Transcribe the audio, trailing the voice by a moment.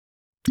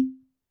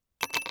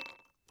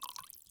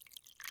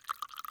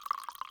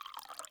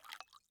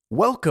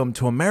Welcome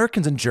to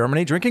Americans in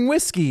Germany Drinking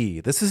Whiskey.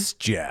 This is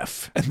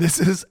Jeff. And this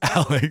is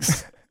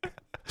Alex.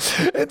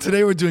 And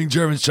today we're doing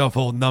German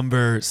Shuffle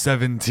number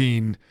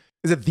 17.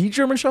 Is it the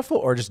German Shuffle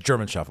or just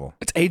German Shuffle?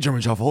 It's a German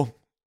Shuffle.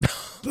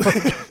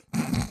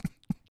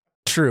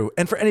 True.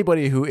 And for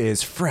anybody who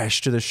is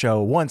fresh to the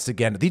show, once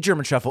again, the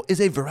German Shuffle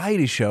is a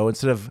variety show.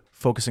 Instead of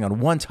focusing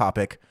on one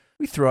topic,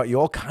 we throw at you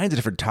all kinds of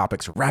different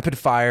topics. Rapid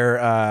fire,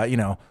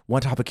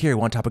 one topic here,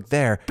 one topic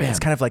there. Bam. It's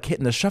kind of like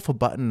hitting the shuffle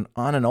button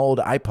on an old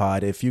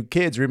iPod, if you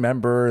kids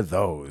remember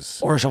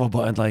those. Or a shuffle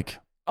button like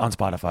on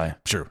Spotify.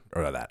 Sure,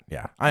 or that,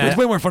 yeah. It's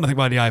way more fun to think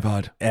about the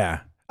iPod. Yeah.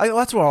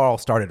 That's where it all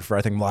started for,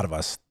 I think, a lot of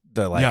us.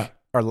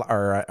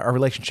 Our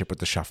relationship with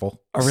the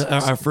shuffle.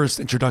 Our first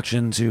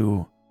introduction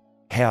to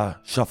hair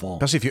shuffle.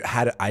 Especially if you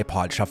had an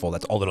iPod shuffle,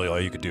 that's all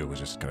you could do was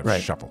just kind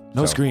of shuffle.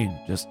 No screen,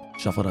 just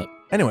shuffle it up.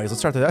 Anyways, let's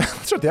start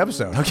the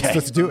episode. Okay.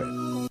 Let's do it.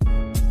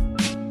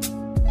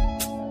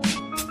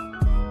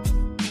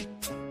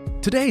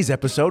 Today's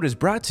episode is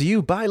brought to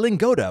you by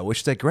Lingoda,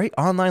 which is a great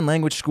online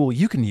language school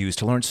you can use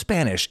to learn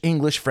Spanish,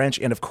 English, French,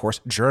 and of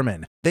course,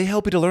 German. They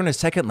help you to learn a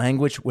second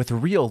language with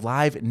real,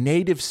 live,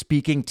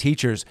 native-speaking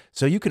teachers,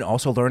 so you can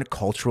also learn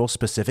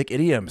cultural-specific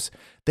idioms.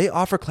 They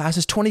offer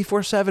classes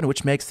 24/7,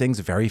 which makes things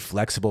very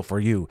flexible for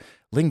you.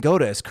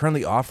 Lingoda is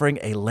currently offering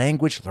a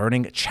language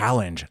learning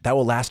challenge that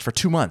will last for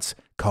 2 months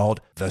called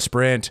The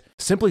Sprint.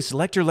 Simply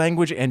select your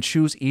language and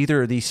choose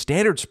either the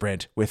Standard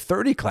Sprint with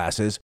 30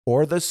 classes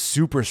or the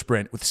Super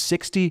Sprint with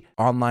 60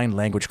 online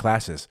language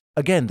classes.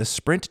 Again, the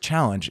Sprint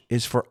Challenge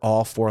is for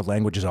all 4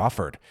 languages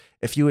offered.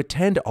 If you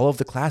attend all of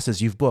the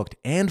classes you've booked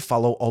and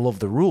follow all of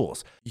the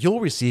rules, you'll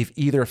receive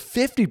either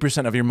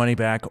 50% of your money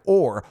back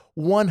or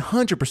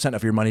 100%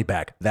 of your money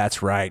back.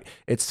 That's right.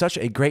 It's such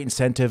a great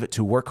incentive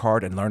to work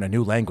hard and learn a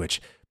new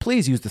language.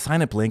 Please use the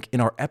sign-up link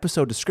in our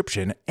episode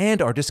description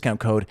and our discount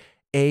code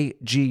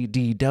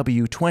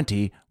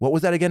AGDW20. What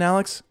was that again,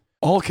 Alex?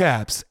 All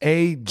caps,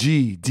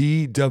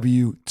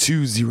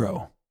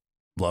 AGDW20.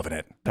 Loving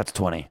it. That's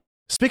 20.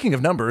 Speaking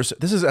of numbers,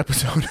 this is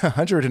episode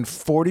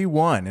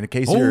 141. In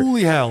case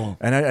Holy hell.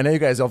 And I know you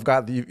guys have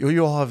got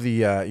you all have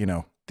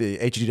the the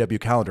HGW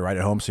calendar right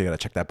at home, so you got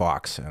to check that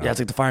box. Yeah, it's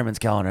like the fireman's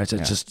calendar. It's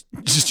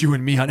just you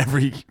and me on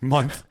every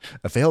month.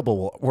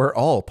 Available where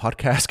all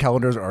podcast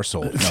calendars are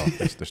sold. No,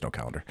 there's no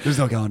calendar. There's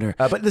no calendar.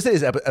 But this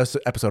is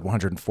episode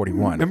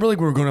 141. Remember, like,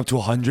 we were going up to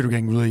 100, we're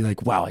getting really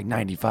like, wow, like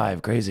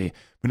 95, crazy.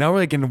 But now we're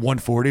like in the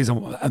 140s.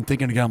 I'm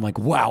thinking again, I'm like,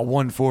 wow,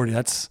 140.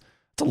 That's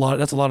a lot.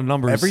 That's a lot of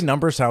numbers. Every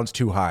number sounds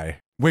too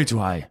high. Way too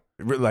high.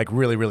 Like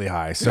really, really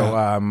high. So,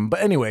 but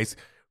anyways,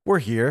 we're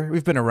here.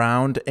 We've been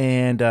around,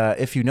 and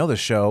if you know the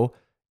show,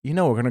 you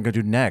know what we're going to go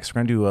do next. We're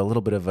going to do a little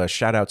bit of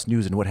shout outs,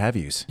 news, and what have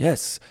yous.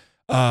 Yes.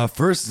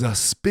 First, a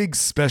big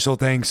special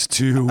thanks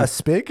to... A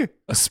spig?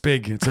 A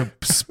spig. It's a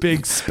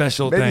big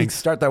special Maybe thanks.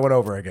 Start that one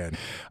over again.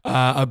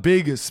 A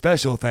big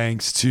special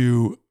thanks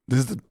to...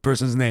 This is the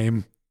person's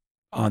name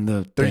on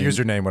the... Their thing.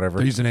 username, whatever.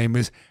 Their username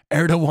is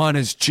Erdogan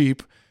is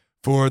cheap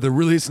for the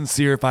really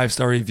sincere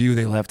 5-star review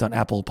they left on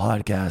Apple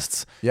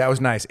Podcasts. Yeah, it was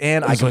nice.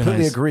 And I completely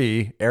really nice.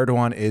 agree.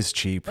 Erdogan is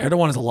cheap.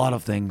 Erdogan is a lot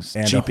of things.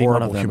 And cheap a being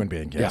one of horrible them. human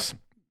being, yes.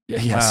 Yeah.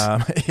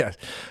 Yes. Yes.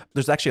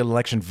 There's actually an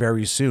election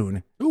very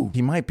soon. Ooh.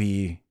 He might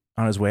be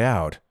on his way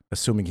out,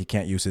 assuming he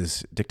can't use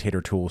his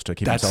dictator tools to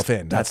keep himself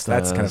in. That's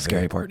the kind of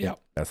scary part. Yeah.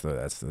 That's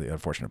the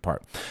unfortunate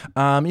part.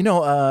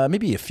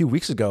 Maybe a few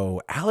weeks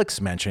ago, Alex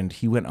mentioned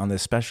he went on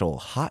this special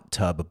hot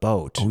tub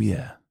boat. Oh,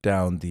 yeah.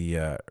 Down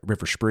the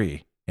River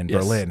Spree in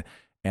Yes. Berlin.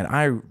 And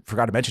I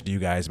forgot to mention to you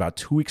guys about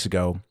 2 weeks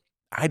ago,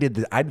 I did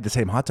the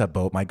same hot tub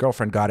boat. My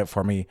girlfriend got it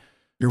for me.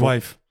 Your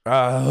wife.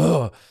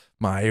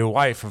 My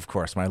wife, of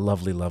course, my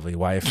lovely, lovely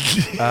wife,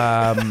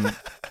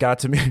 got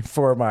to me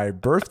for my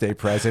birthday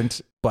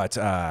present, but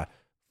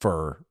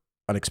for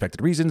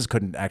unexpected reasons,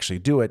 couldn't actually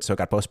do it. So it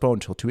got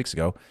postponed until 2 weeks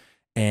ago.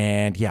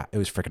 And yeah, it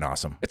was freaking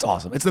awesome. It's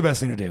awesome. It's the best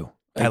thing to do.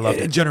 I love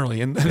it.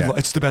 Generally, and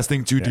it's the best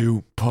thing to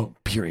do,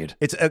 period.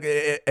 It's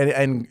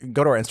and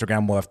go to our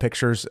Instagram. We'll have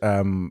pictures.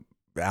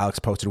 Alex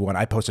posted one.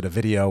 I posted a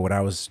video when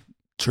I was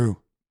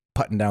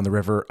putting down the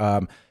river.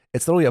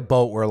 It's literally a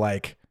boat where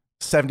like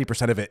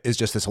 70% of it is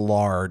just this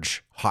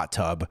large hot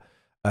tub.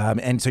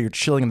 And so you're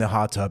chilling in the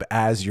hot tub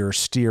as you're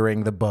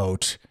steering the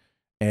boat,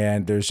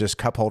 and there's just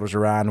cup holders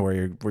around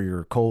where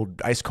your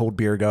ice cold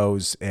beer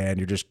goes, and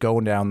you're just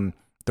going down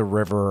the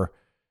river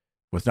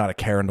with not a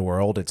care in the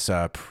world. It's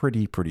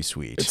pretty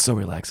sweet. It's so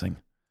relaxing.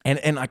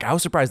 And like I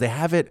was surprised they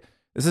have it.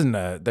 This isn't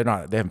they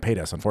haven't paid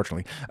us,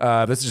 unfortunately.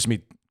 This is just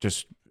me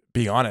just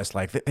being honest.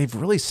 Like they've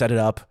really set it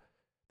up.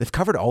 They've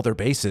covered all their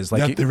bases.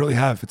 Like they really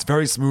have. It's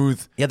very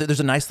smooth. Yeah, there's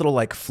a nice little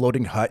like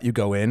floating hut. You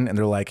go in and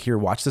they're like, here,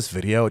 watch this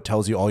video. It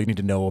tells you all you need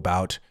to know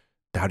about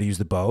how to use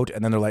the boat.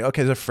 And then they're like,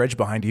 okay, there's a fridge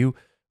behind you.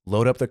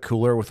 Load up the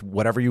cooler with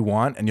whatever you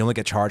want, and you only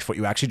get charged for what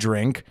you actually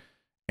drink.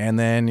 And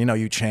then,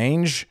 you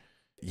change.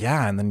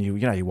 Yeah, and then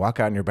you walk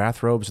out in your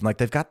bathrobes, and like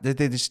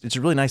it's a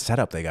really nice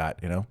setup they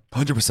got,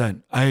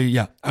 100%.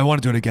 I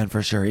want to do it again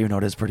for sure, even though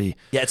it is pretty.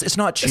 Yeah, it's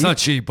not cheap. It's not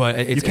cheap,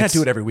 but you can't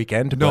do it every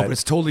weekend. No, but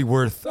it's totally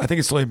worth. I think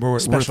it's totally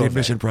worth the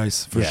admission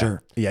price for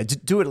sure. Yeah,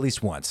 do it at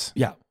least once.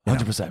 Yeah,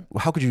 100%.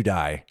 How could you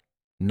die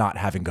not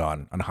having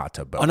gone on a hot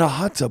tub boat? On a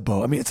hot tub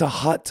boat. I mean, it's a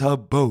hot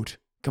tub boat.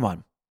 Come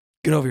on.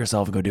 Get over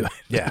yourself and go do it.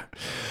 Yeah.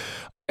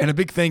 And a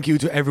big thank you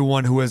to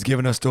everyone who has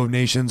given us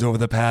donations over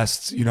the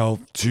past, 3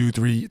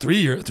 years.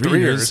 We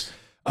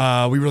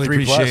really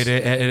 3 plus. appreciate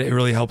it. And it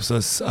really helps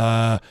us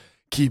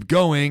keep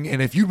going.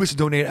 And if you wish to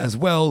donate as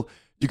well,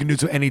 you can do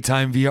so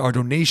anytime via our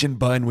donation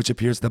button, which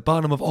appears at the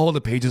bottom of all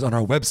the pages on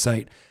our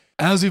website.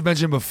 As we've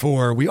mentioned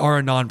before, we are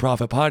a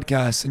nonprofit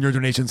podcast, and your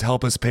donations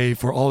help us pay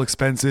for all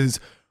expenses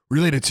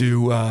related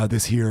to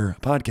this here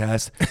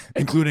podcast,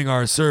 including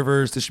our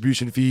servers,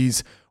 distribution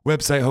fees,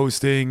 website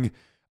hosting,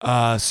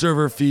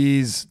 server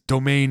fees,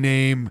 domain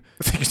name.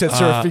 I think you said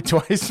server fee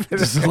twice.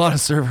 There's a lot of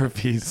server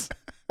fees.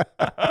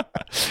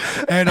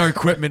 And our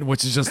equipment,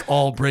 which is just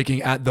all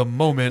breaking at the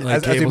moment.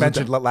 Like as you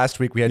mentioned last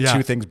week, we had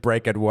 2 things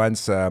break at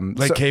once.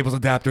 Cables,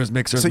 adapters,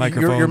 mixers, so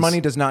microphones. your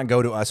money does not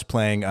go to us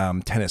playing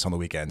tennis on the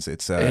weekends.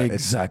 It's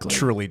Exactly. It's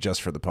truly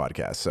just for the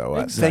podcast. So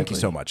thank Exactly. you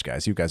so much,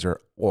 guys. You guys are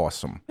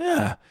awesome.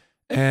 Yeah.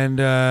 And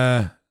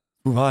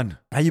move on.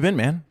 How you been,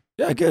 man?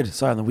 Yeah, good.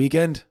 Sorry, on the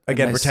weekend.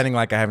 Again, Nice. pretending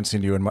like I haven't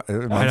seen you in months. I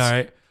know,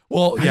 right?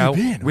 Well, How yeah, you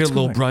been? we had What's a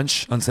little going?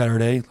 brunch on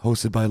Saturday,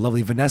 hosted by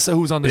lovely Vanessa,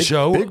 who's on the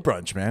show. Big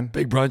brunch, man.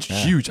 Big brunch,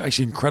 huge,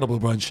 actually incredible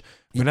brunch.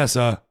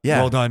 Vanessa, Yeah.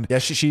 well done. Yeah,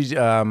 she's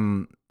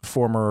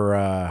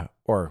former,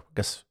 or I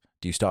guess,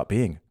 do you stop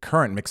being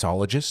current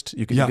mixologist?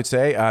 You could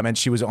say, and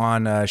she was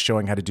on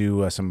showing how to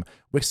do some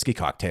whiskey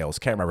cocktails.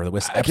 Can't remember the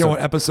whiskey. I can't remember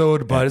what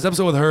episode, but it's an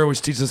episode with her,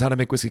 which teaches us how to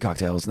make whiskey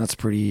cocktails, and that's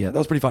pretty. That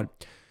was pretty fun.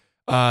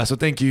 So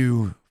thank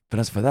you,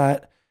 Vanessa, for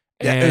that.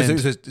 Yeah, And it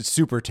was a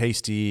super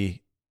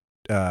tasty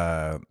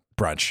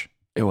brunch.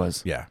 it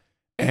was. Yeah.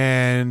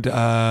 And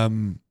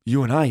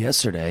you and I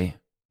yesterday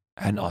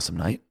had an awesome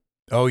night.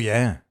 Oh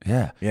yeah.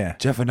 Yeah. Yeah.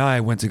 Jeff and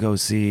I went to go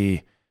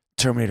see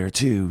Terminator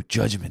 2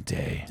 Judgment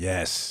Day.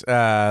 Yes.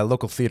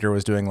 Local theater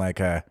was doing like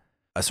a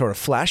sort of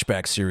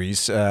flashback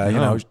series. You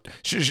know,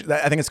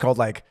 I think it's called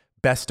like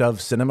Best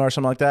of Cinema or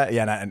something like that.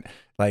 Yeah. And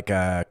like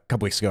a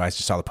couple weeks ago, I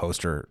just saw the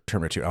poster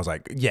Terminator 2. And I was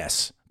like,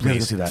 yes, We gotta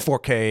please. see that.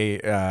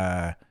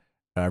 4K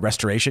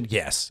restoration.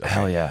 Yes. Okay.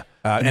 Hell yeah.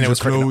 And it was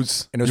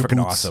clothes, freaking, your boots,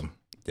 awesome.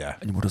 Yeah.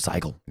 and your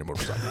motorcycle.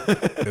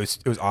 It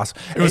was awesome.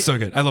 It was so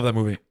good. I love that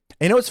movie.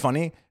 And you know what's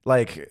funny?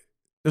 Like,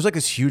 there's like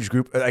this huge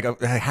group, like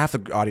half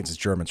the audience is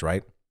Germans,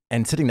 right?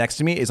 And sitting next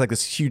to me is like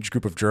this huge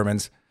group of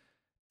Germans.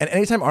 And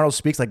anytime Arnold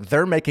speaks, like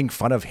they're making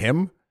fun of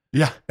him.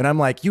 Yeah. And I'm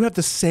like, you have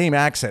the same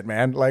accent,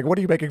 man. Like, what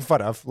are you making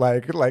fun of?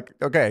 Like,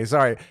 okay,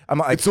 sorry. I'm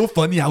like, It's so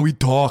funny how he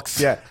talks.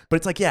 yeah, but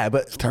it's like, yeah,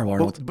 but terrible,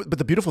 Arnold. But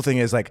the beautiful thing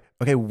is like,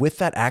 okay, with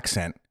that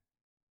accent,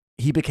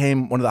 he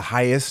became one of the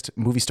highest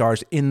movie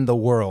stars in the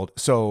world.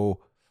 So,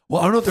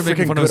 Well, I don't know if they're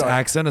making Freaking fun of his good on-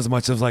 accent as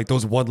much as like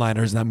those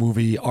one-liners in that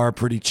movie are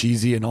pretty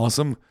cheesy and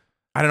awesome.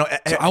 I don't know.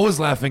 So I was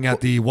laughing at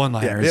the Yeah,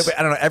 one-liners. but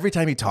I don't know. Every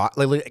time he talked,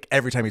 like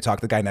every time he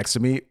talked, the guy next to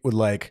me would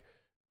like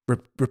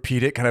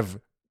repeat it, kind of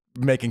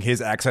making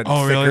his accent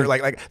Oh, thicker. really?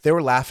 Like they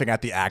were laughing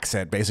at the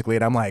accent basically,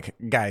 and I'm like,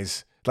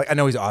 guys, like I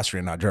know he's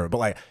Austrian, not German, but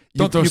like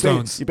Don't throw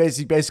stones. You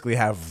basically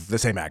have the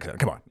same accent.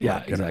 Come on. Yeah,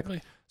 Like, you know.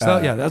 exactly. So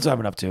yeah, that's what I've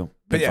been up to.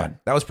 But Big yeah, fun.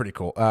 that was pretty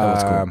cool.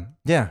 was cool.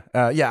 Yeah,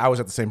 I was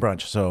at the same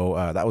brunch, so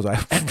that was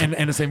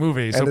And the same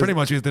movie. So And pretty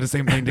much we did the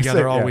same thing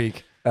together all yeah.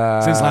 week.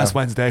 Since last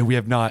Wednesday, we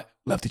have not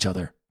left each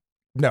other.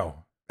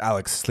 No,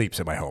 Alex sleeps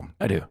in my home,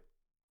 I do.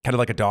 kind of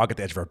like a dog at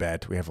the edge of our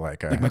bed. We have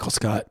like Like Michael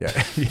Scott. yeah,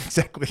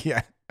 exactly,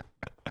 yeah.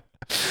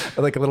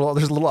 Like there's a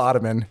little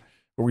ottoman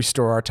where we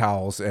store our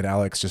towels, and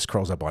Alex just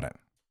curls up on it.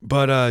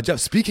 But Jeff,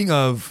 speaking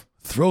of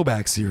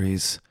throwback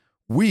series,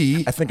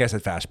 I think I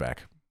said flashback.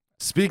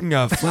 speaking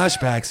of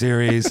flashback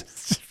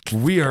series,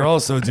 we are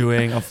also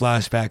doing a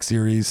flashback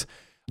series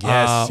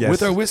Yes.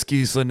 with our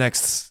whiskeys for the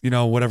next,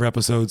 whatever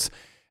episodes.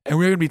 And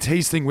we're going to be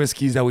tasting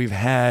whiskeys that we've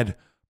had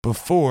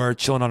before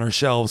chilling on our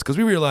shelves because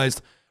we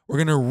realized we're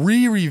going to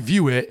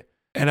re-review it.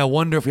 And I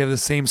wonder if we have the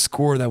same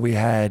score that we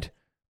had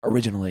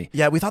originally.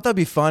 Yeah, we thought that'd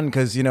be fun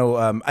because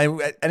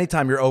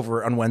anytime you're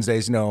over on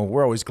Wednesdays,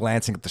 we're always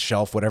glancing at the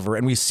shelf, whatever,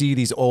 and we see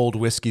these old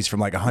whiskeys from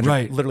like 100,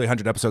 Right. literally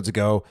 100 episodes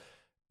ago,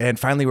 and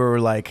finally we were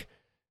like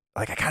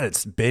I kind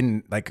of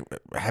been like,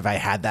 have I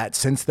had that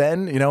since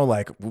then?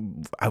 Like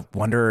I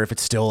wonder if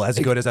it's still as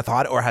good as I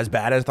thought or as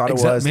bad as I thought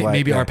it was.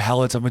 Maybe our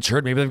palates have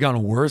matured. Maybe they've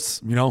gotten worse.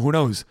 Who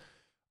knows?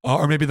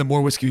 Or maybe the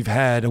more whiskey we've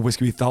had, a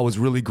whiskey we thought was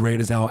really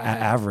great is now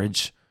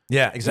average.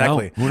 Yeah,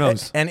 exactly. Who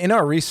knows? And in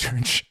our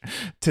research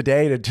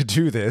today to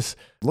do this,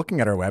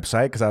 looking at our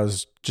website, because I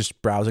was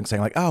just browsing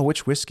saying like, oh,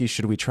 which whiskey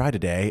should we try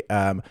today?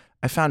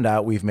 I found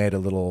out we've made a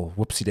little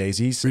whoopsie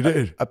daisies. We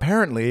did.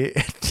 Apparently,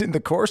 in the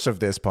course of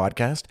this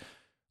podcast,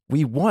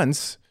 we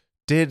once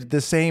did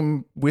the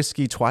same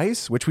whiskey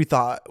twice, which we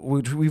thought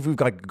we've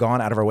like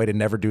gone out of our way to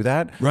never do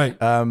that. Right.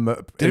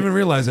 Didn't even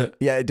realize it.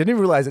 Yeah, I didn't even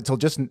realize it till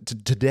just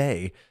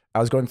today. I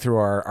was going through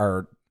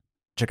our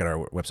check out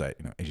our website,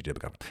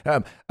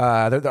 agdib.com.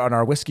 On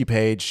our whiskey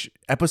page,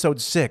 episode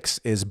 6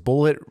 is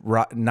Bullet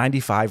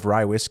 95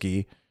 Rye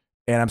Whiskey,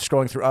 and I'm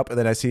scrolling through up, and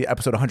then I see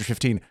episode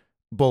 115,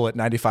 Bullet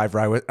 95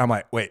 Rye Whiskey. I'm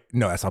like, wait,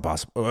 no, that's not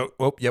possible.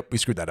 Oh, yep, we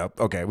screwed that up.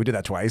 Okay, we did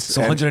that twice.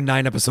 So And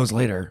 109 episodes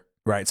later.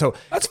 Right. So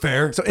That's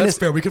fair. So in That's a-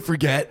 fair. We could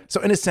forget.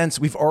 So in a sense,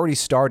 we've already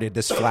started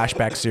this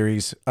flashback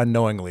series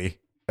unknowingly.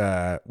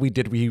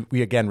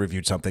 We again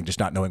reviewed something just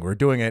not knowing we were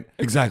doing it,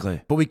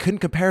 Exactly. but we couldn't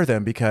compare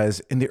them because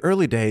in the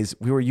early days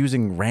we were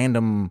using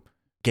random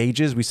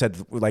gauges. We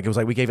said like it was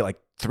like we gave it like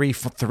three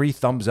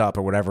thumbs up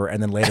or whatever,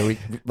 and then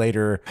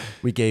later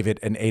we gave it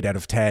an 8 out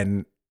of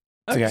 10.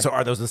 Okay. So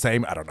are those the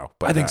same? I don't know.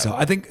 But I think so.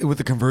 I think with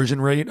the conversion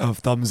rate of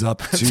thumbs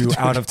up to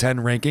out of 10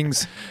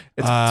 rankings,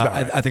 It's about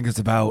right. I think it's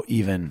about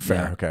even. Fair.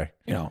 Yeah. Okay.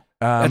 You know,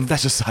 Um,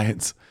 that's just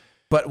science.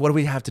 But what do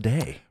we have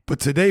today? But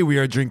today we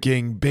are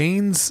drinking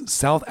Bain's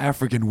South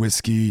African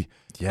whiskey,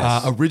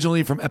 Yes.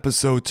 originally from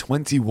episode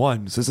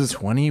 21. So this is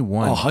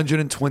 21.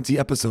 120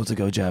 episodes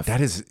ago, Jeff.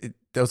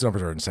 Those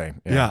numbers are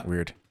insane. Yeah.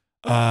 Weird.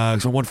 So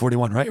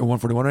 141, right? Or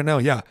 141 right now?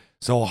 Yeah.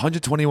 So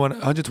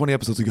 120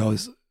 episodes ago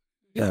is,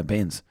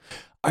 Bain's.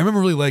 I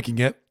remember really liking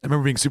it. I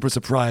remember being super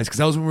surprised because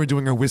that was when we were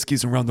doing our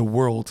Whiskeys Around the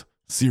World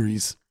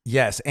series.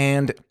 Yes,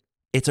 and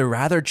it's a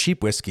rather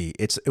cheap whiskey.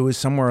 It was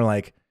somewhere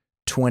like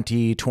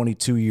 20,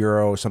 22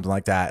 euro, something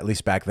like that, at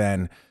least back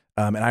then.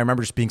 And I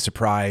remember just being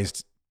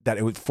surprised that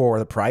it was for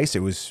the price.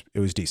 It was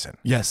decent.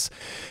 Yes.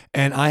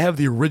 And I have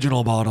the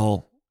original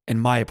bottle in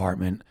my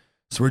apartment.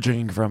 So we're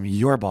drinking from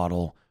your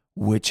bottle,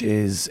 which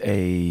is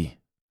a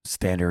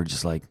standard,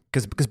 just like,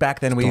 Because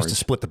back then we used to Storage.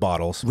 split the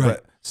bottles. Right.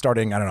 But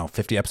starting, I don't know,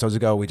 50 episodes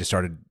ago, we just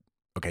started,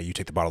 okay, you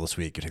take the bottle this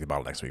week, you take the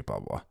bottle next week, blah,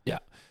 blah, yeah.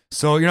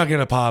 So you're not going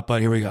to pop,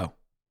 but here we go.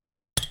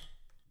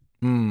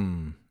 blah.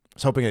 I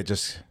was hoping it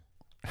just,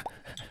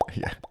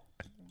 yeah.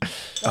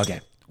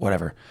 Okay.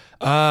 Whatever.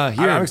 Here.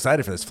 I'm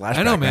excited for this flashback.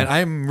 I know, man.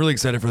 I'm really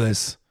excited for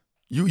this.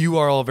 You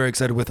are all very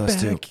excited with us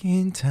too. Back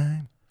in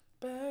time.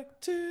 Back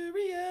to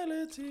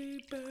reality,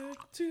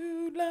 back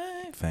to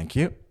life. Thank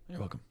you. You're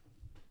welcome.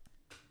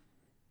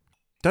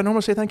 Do I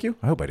normally say thank you?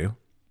 I hope I do.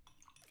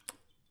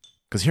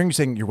 Because hearing you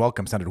saying you're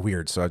welcome sounded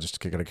weird, so I just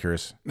got of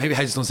curious. Maybe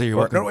I just don't say you're Or,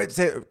 welcome. no, wait,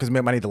 say because I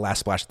might need the last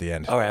splash at the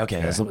end. All right, okay.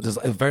 Yeah. So there's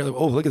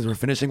look, we're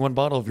finishing one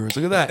bottle of yours.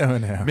 Look at that. Oh,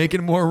 no.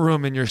 Making more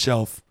room in your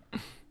shelf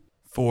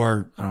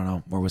for, I don't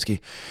know, more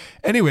whiskey.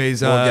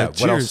 Anyways, Well,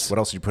 cheers. What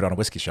else did you put on a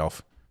whiskey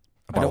shelf?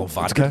 A I bottle know, of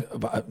vodka? it's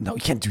good, no,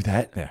 you can't do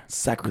that. Yeah.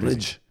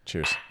 Sacrilege.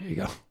 Cheers. Here you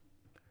go.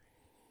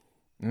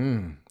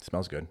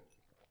 Smells good.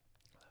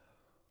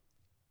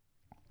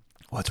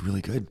 Well, it's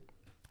really good.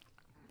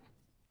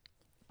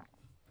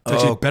 It's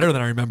actually better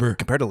than I remember.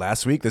 Compared to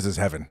last week, this is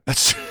heaven.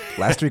 That's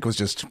Last week was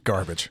just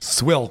garbage.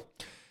 swill.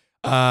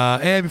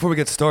 And before we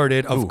get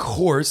started, of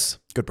course,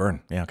 Good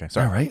burn. Yeah, okay.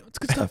 Sorry. all right, it's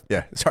good stuff.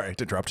 Yeah, sorry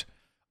to interrupt.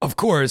 Of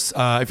course,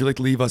 if you'd like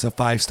to leave us a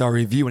 5-star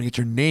review and get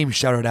your name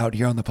shouted out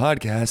here on the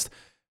podcast,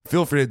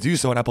 feel free to do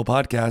so on Apple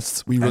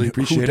Podcasts. We really And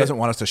appreciate who it. doesn't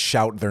want us to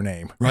shout their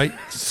name? Right?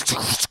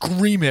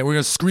 Scream it. We're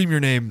going to scream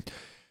your name.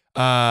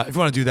 If you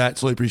want to do that,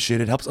 it's really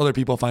appreciated. It helps other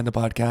people find the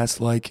podcast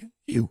like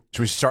you.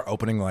 Should we start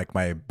opening like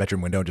my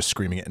bedroom window and just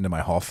screaming it into my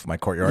my We're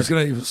courtyard? just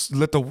going to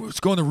let's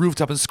go on the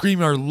rooftop and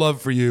scream our love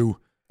for you.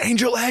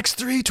 Angel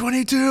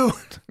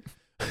X322.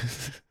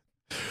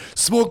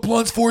 Smoke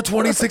Blunts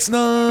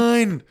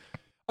 426.9.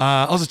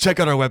 Also, check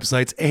out our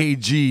websites,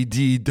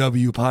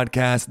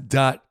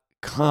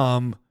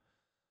 agdwpodcast.com.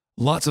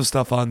 Lots of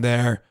stuff on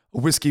there.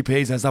 Whiskey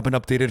Pays has not been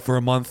updated for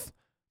a month,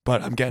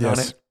 but I'm getting on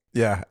it.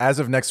 Yeah. As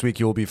of next week,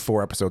 you will be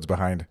 4 episodes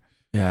behind.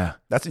 Yeah.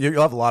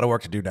 You'll have a lot of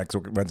work to do next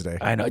Wednesday.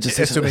 I know. Just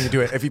Assuming you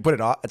do it. If you put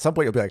it off, at some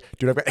point you'll be like,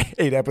 dude, I've got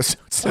 8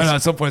 episodes. I know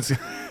at some point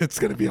it's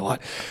going to be a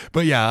lot.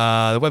 But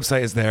yeah, the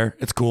website is there.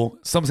 It's cool.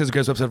 Some say it's the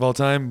greatest website of all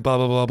time. Blah,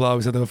 blah, blah, blah.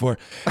 We said that before.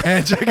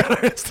 And check out our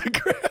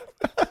Instagram,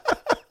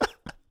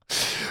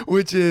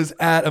 which is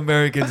at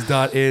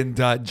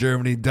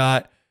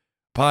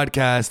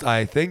americans.in.germany.podcast,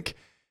 I think.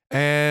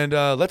 And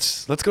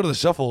let's go to the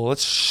shuffle.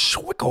 Let's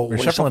We're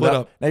shuffling it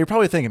up. Now you're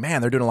probably thinking,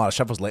 man, they're doing a lot of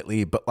shuffles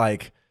lately, but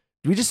like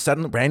we just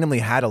suddenly randomly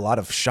had a lot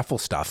of shuffle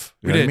stuff.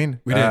 You know what I mean?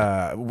 We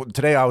did.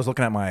 Today I was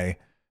looking at my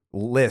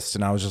list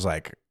and I was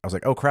like,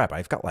 oh crap,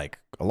 I've got like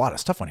a lot of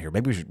stuff on here.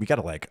 Maybe we got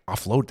to like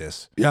offload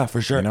this. Yeah,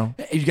 for sure. You know?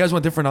 If you guys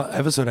want different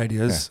episode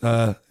ideas,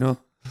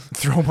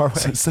 Throw them our way.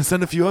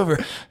 send a few over.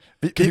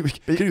 Can you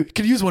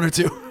use one or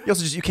two? You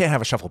also you can't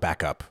have a shuffle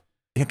backup.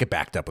 You can't get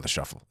backed up with a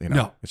shuffle. You know,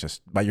 No. It's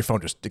just your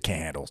phone it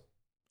can't handle.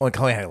 Only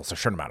can only handles a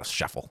certain amount of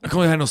shuffle. I can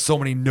only handle so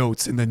many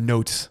notes in the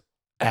Notes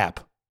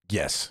app.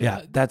 Yes,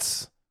 Yeah,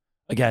 that's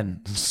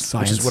again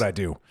science. which is what I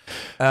do.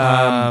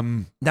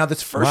 Now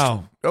this first.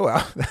 wow, Oh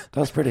wow, that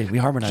was pretty. We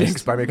harmonized.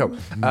 jinx by makeup.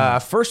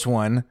 First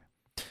one.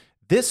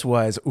 This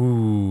was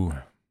should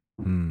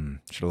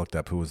have looked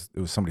up who was.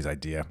 It was somebody's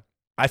idea.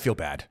 I feel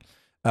bad.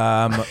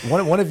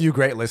 One of you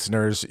great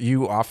listeners,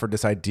 you offered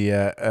this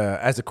idea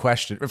as a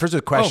question. First,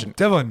 a question. Oh,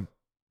 Devon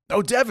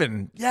Oh,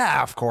 Devin.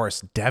 Yeah, of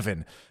course,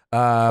 Devin.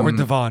 or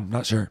Devon,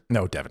 not sure.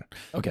 No, Devin.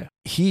 Okay.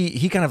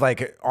 He kind of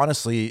like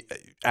honestly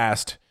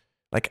asked,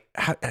 like,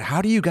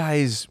 how do you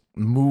guys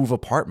move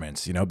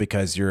apartments? You know,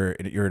 because you're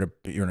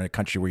in a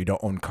country where you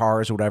don't own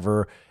cars or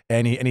whatever.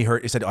 And he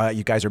said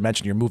you guys are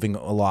mentioning you're moving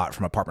a lot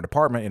from apartment to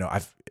apartment. You know,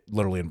 I've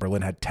literally in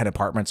Berlin had 10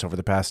 apartments over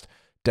the past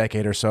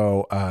decade or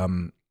so.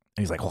 And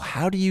he's like, well,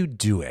 how do you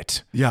do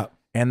it? Yeah.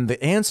 And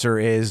the answer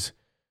is,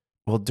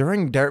 Well,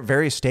 during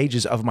various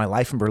stages of my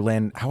life in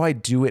Berlin, how I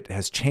do it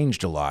has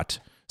changed a lot.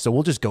 So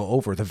we'll just go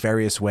over the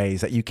various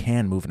ways that you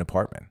can move an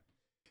apartment.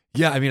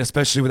 Yeah, I mean,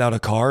 especially without a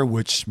car,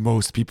 which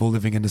most people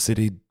living in the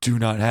city do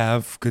not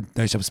have. Good,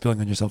 nice job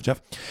spilling on yourself,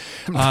 Jeff.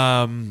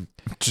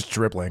 Just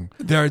dribbling.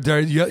 You have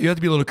to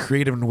be a little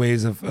creative in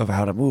ways of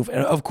how to move.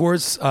 And of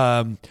course,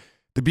 the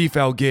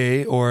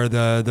BVG or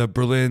the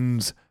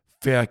Berlin's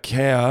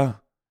Verkehr,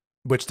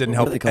 which didn't what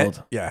help. are they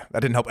called? Yeah,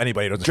 that didn't help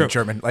anybody who doesn't speak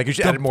German. Like you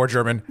should add more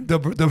German.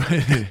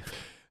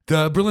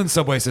 The Berlin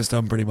subway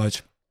system, pretty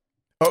much.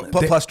 Oh,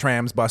 plus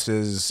trams,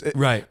 buses.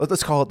 Right.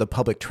 Let's call it the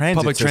public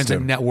transit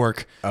system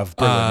network of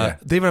Berlin. Yeah.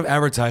 They even have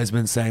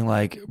advertisements saying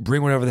like,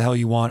 bring whatever the hell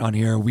you want on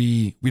here.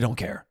 We don't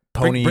care.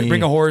 Pony.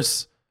 Bring a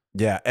horse.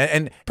 Yeah.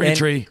 And bring a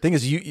tree. Thing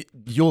is,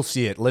 you'll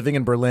see it. Living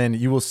in Berlin,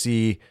 you will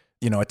see,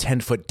 a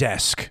 10-foot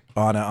desk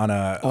on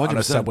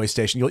a subway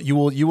station. You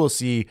will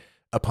see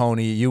a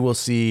pony. You will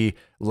see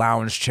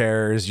lounge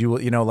chairs. You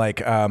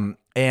will,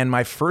 and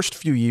my first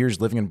few years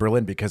living in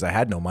Berlin, because I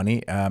had no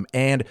money,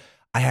 and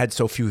I had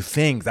so few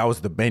things. That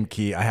was the main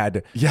key. I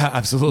had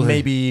absolutely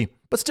maybe,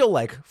 but still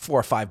like 4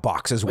 or 5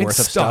 boxes worth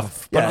of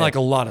stuff. But like a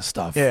lot of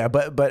stuff. Yeah,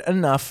 but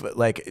enough.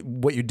 Like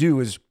what you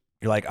do is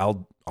you're like,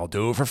 I'll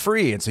do it for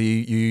free, and so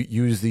you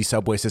use the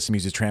subway system,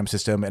 use the tram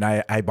system, and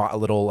I bought a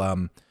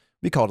little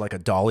we call it like a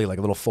dolly, like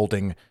a little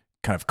folding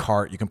kind of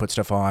cart you can put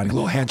stuff on, like a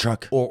little hand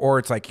truck, or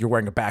it's like you're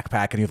wearing a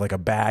backpack and you have like a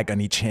bag on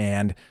each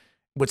hand.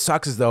 What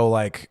sucks is though,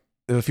 like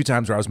there were a few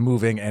times where I was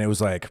moving and it was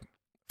like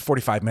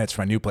 45 minutes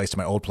from my new place to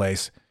my old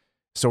place.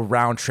 So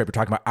round trip, you're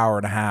talking about hour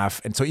and a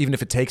half. And so even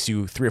if it takes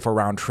you 3 or 4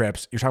 round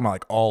trips, you're talking about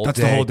like all That's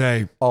day. That's the whole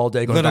day. All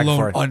day going Let back and alone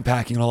forth.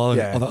 Unpacking and all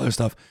the other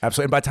stuff.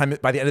 Absolutely.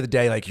 And by the end of the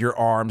day, like your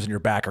arms and your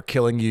back are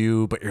killing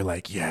you, but you're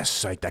like,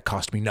 yes, like that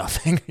cost me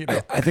nothing.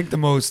 I think the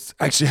most,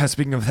 actually,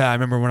 speaking of that, I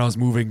remember when I was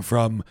moving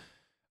from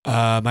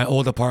my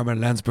old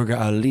apartment in Landsberger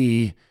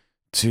Allee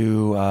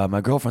to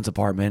my girlfriend's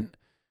apartment,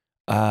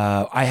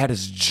 I had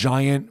this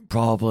giant,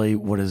 probably,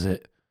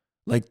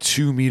 like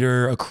 2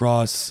 meter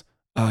across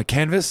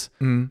canvas.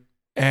 Mm.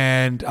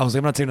 And I was like,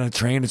 I'm not taking on a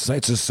train. It's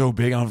just so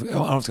big. I don't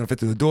know if it's going to fit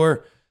through the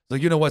door.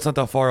 Like, you know what? It's not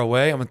that far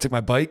away. I'm going to take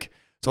my bike.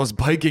 So I was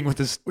biking with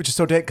this, which is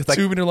so dangerous, because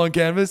 2 meter long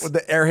canvas. When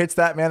the air hits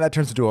that, man, that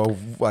turns into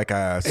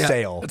a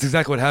sail. That's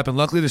exactly what happened.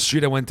 Luckily, the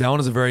street I went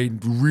down is a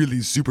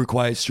really super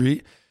quiet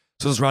street.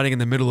 So I was riding in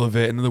the middle of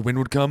it, and then the wind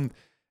would come,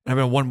 and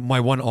I mean, my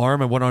one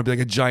arm would be like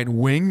a giant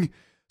wing.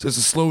 So it's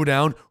to slow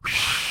down,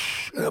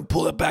 and then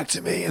pull it back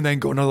to me, and then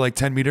go another like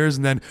 10 meters,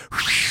 and then.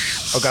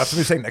 Oh God! If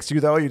somebody's sitting next to you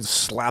though, you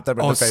just slap them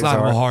in the face. Slap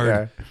them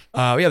hard.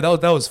 Yeah.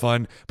 That was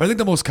fun. But I think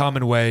the most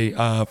common way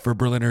for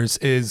Berliners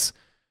is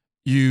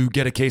you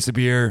get a case of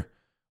beer,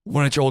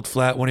 one at your old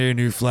flat, one at your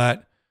new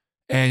flat,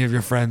 and you have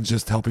your friends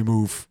just help you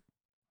move.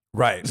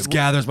 Right. Just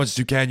gather as much as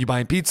you can. You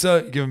buy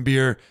pizza, you give them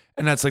beer,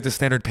 and that's like the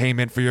standard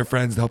payment for your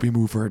friends to help you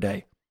move for a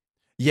day.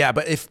 Yeah,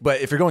 but if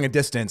you're going a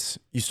distance,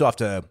 you still have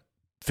to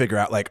figure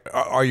out, like,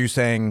 are you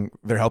saying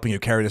they're helping you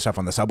carry the stuff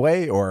on the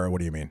subway, or what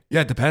do you mean?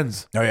 Yeah, it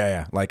depends. Oh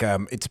yeah. Like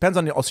it depends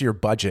on also your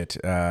budget.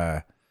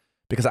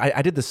 Because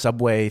I did the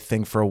subway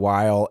thing for a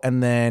while,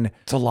 and then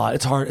it's a lot.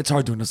 It's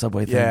hard doing the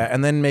subway thing. Yeah,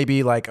 and then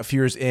maybe like a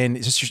few years in,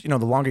 it's just the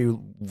longer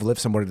you live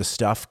somewhere, the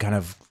stuff kind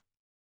of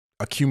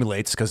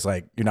accumulates because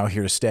like you're now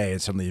here to stay,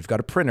 and suddenly you've got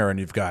a printer and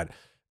you've got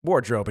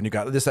wardrobe and you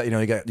got this,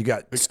 you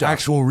got stuff.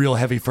 Actual real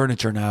heavy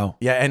furniture now.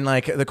 Yeah, and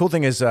like the cool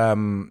thing is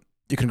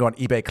you can go on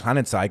eBay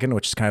Kleinanzeigen,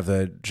 which is kind of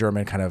the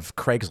German kind of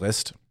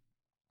Craigslist,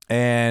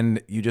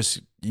 and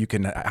you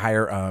can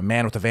hire a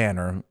man with a van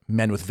or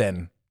men with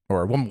van.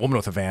 Or a woman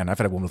with a van. I've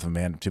had a woman with a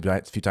van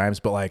a few times,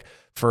 but like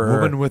for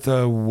woman with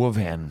a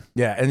van.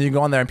 Yeah, and you can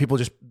go on there and people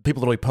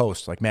literally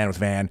post like man with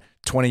van,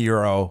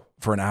 €20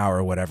 for an hour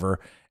or whatever.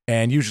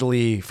 And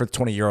usually for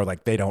 €20,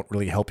 like they don't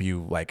really help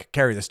you like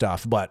carry the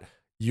stuff, but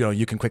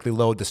you can quickly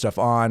load the stuff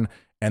on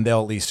and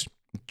they'll at least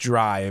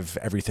drive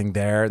everything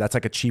there. That's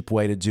like a cheap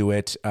way to do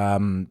it.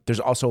 There's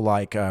also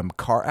like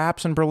car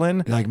apps in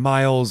Berlin, like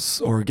Miles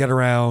or Get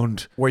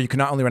Around, where you can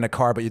not only rent a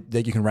car, but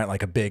you can rent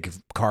like a big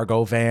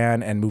cargo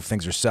van and move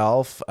things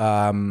yourself.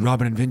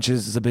 Robin and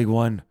Vinches is a big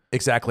one.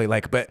 Exactly.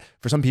 Like, but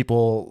for some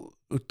people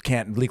who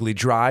can't legally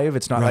drive,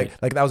 it's not right.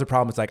 like that was a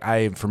problem. It's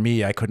like for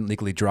me, I couldn't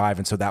legally drive,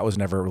 and so that was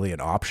never really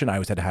an option. I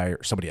always had to hire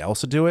somebody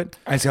else to do it.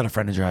 I just got a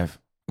friend to drive.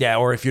 Yeah,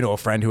 or if you know a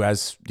friend who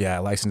has a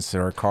license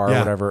or a car or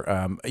whatever.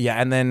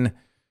 And then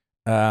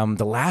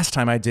the last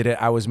time I did it,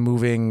 I was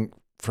moving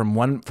from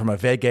a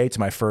WG to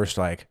my first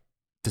like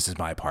this is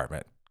my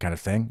apartment kind of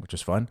thing, which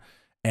was fun.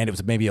 And it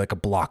was maybe like a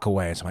block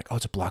away. So I'm like, oh,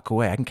 it's a block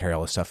away. I can carry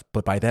all this stuff.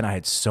 But by then I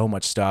had so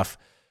much stuff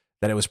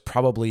that it was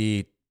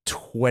probably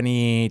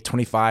 20,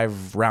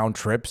 25 round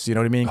trips. You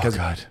know what I mean?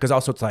 Because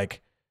also it's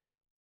like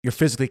you're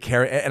physically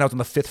carrying, and I was on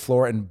the 5th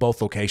floor in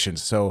both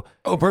locations. So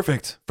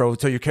perfect.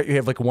 So you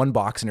have like one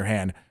box in your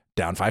hand,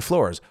 down 5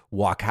 floors,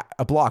 walk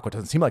a block, which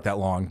doesn't seem like that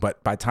long,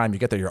 but by the time you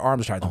get there, your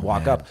arms are tired to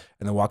walk up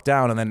and then walk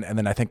down, and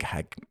then I think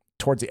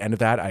towards the end of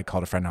that, I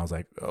called a friend and I was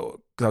like, oh,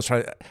 because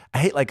I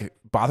hate like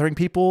bothering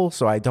people,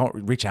 so I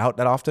don't reach out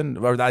that often,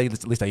 or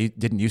at least I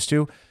didn't used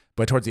to.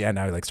 But towards the end,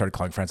 I like started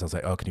calling friends. I was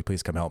like, oh, can you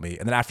please come help me?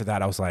 And then after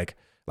that, I was like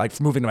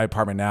for moving to my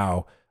apartment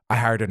now, I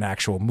hired an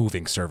actual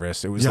moving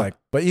service. It was like,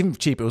 but even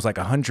cheap, it was like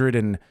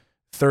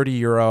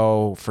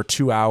 €130 for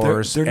 2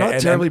 hours. They're not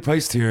terribly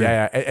priced here.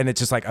 Yeah. And it's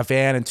just like a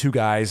van and 2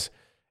 guys,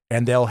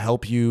 and they'll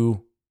help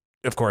you.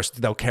 Of course,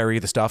 they'll carry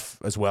the stuff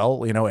as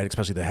well, and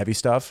especially the heavy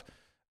stuff.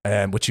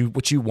 And what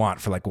you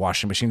want for like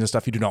washing machines and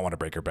stuff, you do not want to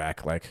break your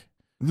back. Like,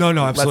 no,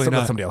 absolutely not.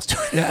 Let somebody else do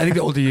it. Yeah, I think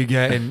the older you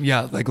get, and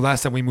like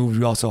last time we moved,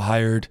 we also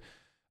hired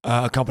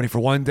a company for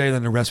one day,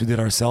 then the rest we did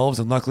ourselves.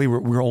 And luckily,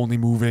 we're only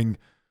moving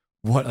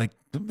like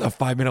a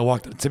 5-minute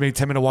walk to maybe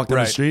 10-minute walk down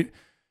the street.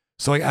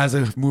 So like as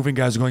a moving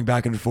guys are going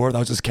back and forth, I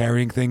was just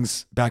carrying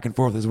things back and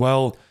forth as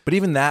well. But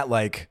even that,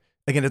 like,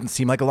 again, it doesn't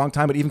seem like a long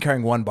time, but even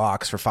carrying one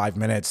box for 5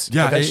 minutes,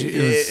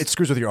 it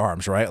screws with your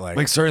arms, right?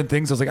 Like certain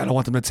things, I was like, I don't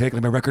want them to take,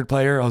 like my record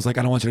player. I was like,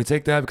 I don't want you to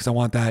take that because I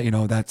want that,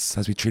 that's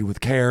has to be treated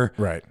with care.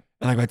 Right.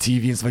 And like my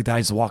TV and stuff like that, I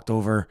just walked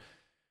over.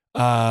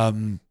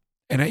 And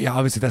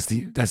obviously that's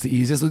the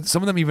easiest.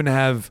 Some of them even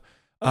have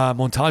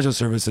montaggio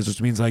services,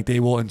 which means like they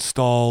will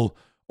install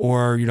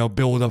or,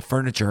 build up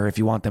furniture if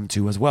you want them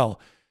to as well.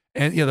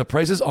 And the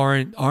prices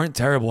aren't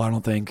terrible, I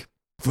don't think,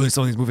 for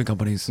some of these moving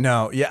companies.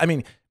 No, yeah, I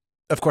mean,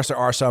 of course there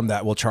are some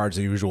that will charge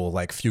the usual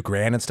like few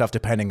grand and stuff,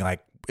 depending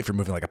like if you're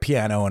moving like a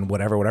piano and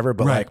whatever.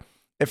 But like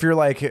if you're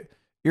like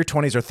your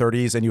 20s or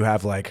 30s and you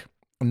have like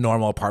a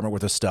normal apartment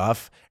worth of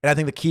stuff, and I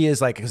think the key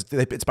is like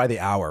it's by the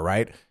hour,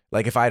 right?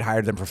 Like if I had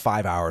hired them for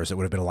 5 hours, it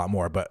would have been a lot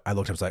more. But I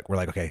looked up, we're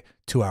like, okay,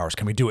 2 hours.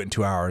 Can we do it in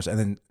 2 hours? And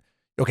then,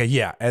 okay,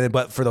 yeah. And then,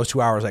 but for those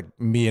 2 hours, like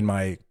me and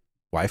my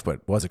wife,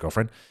 but was it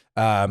girlfriend?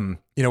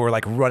 We're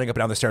like running up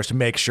and down the stairs to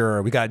make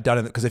sure we got it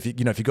done. Because if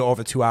you go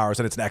over 2 hours,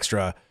 then it's an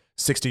extra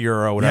 €60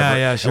 or whatever.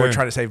 Yeah, sure. And we're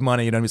trying to save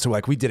money, So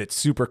like we did it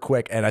super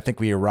quick, and I think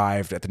we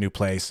arrived at the new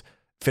place,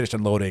 finished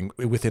unloading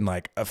within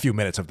like a few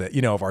minutes of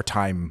of our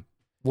time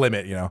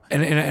limit.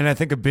 And I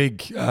think a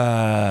big thing,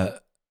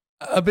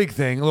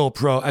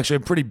 a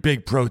pretty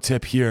big pro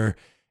tip here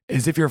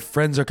is if your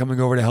friends are coming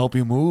over to help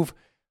you move,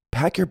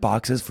 pack your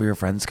boxes for your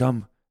friends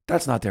come.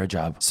 That's not their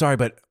job. Sorry,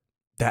 but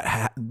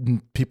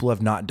people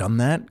have not done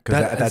that,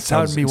 because that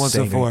sounds me once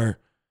insane. before.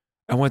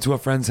 I went to a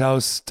friend's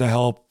house to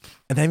help,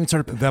 and they even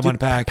started them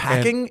unpack.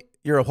 Packing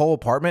your whole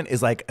apartment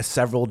is like a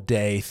several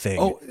day thing.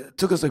 Oh, it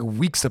took us like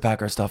weeks to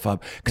pack our stuff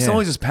up, because it's not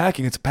only just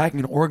packing; it's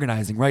packing and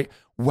organizing. Right?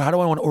 How do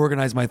I want to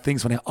organize my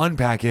things? When I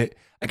unpack it,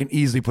 I can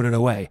easily put it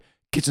away.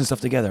 Kitchen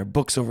stuff together,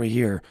 books over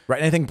here.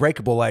 Right, anything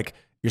breakable, like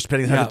you're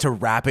spending time to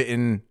wrap it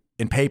in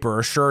paper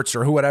or shirts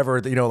or whatever,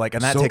 and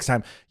that takes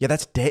time. Yeah,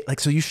 that's day.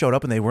 Like, so you showed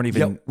up and they weren't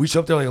even. Yeah, we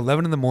showed up there like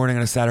 11 in the morning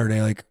on a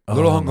Saturday, like a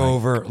little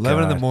hungover.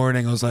 11 in the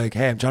morning. I was like,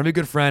 hey, I'm trying to be a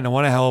good friend. I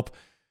want to help.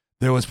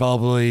 There was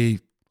probably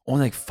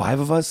only like 5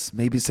 of us,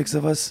 maybe 6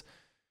 of us,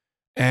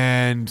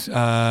 and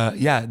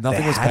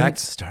nothing was packed.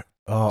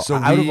 So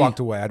I would have walked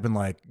away. I'd been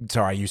like,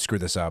 sorry, you screwed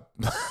this up.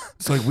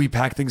 So like we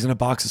packed things into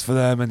boxes for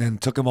them, and then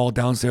took them all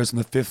downstairs on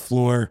the 5th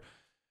floor,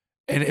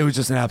 and it was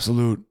just an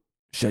absolute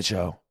shit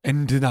show,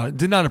 and did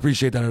not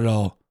appreciate that at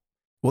all.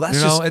 Well,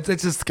 that's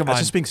it's just come on,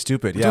 that's just being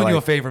stupid. Doing you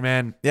a favor,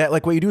 man. Yeah,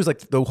 like what you do is like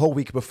the whole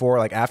week before,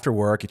 like after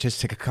work, you just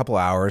take a couple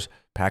hours,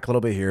 pack a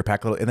little bit here,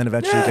 pack a little, and then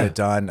eventually you get it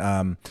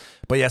done.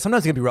 But yeah,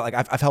 sometimes it can be real. Like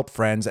I've helped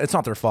friends. It's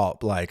not their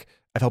fault. But like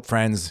I've helped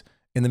friends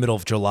in the middle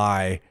of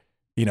July,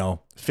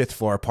 5th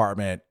floor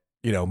apartment,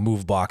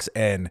 move box,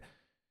 and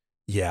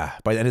yeah,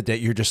 by the end of the day,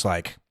 you're just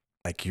like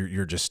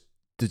you're just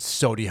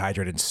so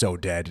dehydrated and so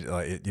dead.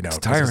 It's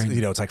tiring.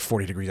 It's like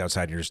 40 degrees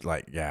outside. And you're just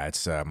like, yeah,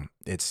 it's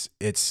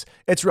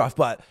rough.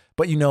 But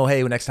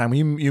hey, next time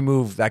when you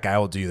move, that guy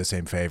will do you the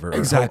same favor.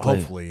 Exactly.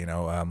 Hopefully,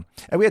 and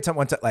we had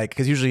someone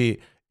because usually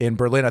in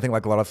Berlin, I think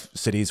like a lot of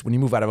cities, when you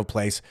move out of a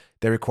place,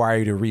 they require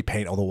you to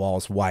repaint all the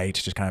walls white,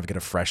 just kind of get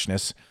a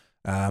freshness.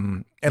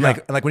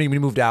 Like when you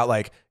moved out,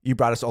 like you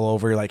brought us all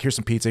over. You're like, here's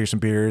some pizza, here's some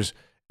beers,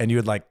 and you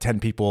had like 10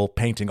 people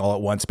painting all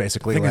at once,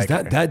 basically. The thing is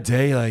that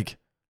day, like.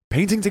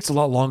 Painting takes a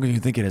lot longer than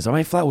you think it is.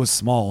 My flat was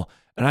small,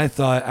 and I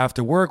thought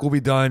after work we'll be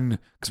done,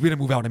 because we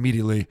didn't move out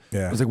immediately.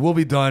 Yeah. I was like, we'll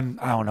be done,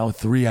 I don't know,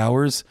 3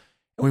 hours.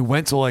 And we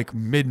went till like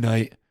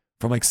midnight,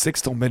 from like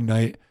 6 till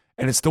midnight,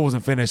 and it still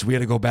wasn't finished. We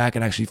had to go back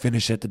and actually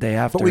finish it the day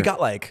after. But we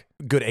got like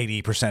good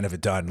 80% of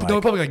it done.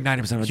 No, probably like 90%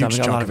 of it done. We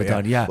got a lot of it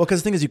done, yeah. Well,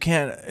 because the thing is, you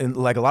can't, in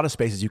like a lot of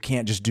spaces, you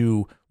can't just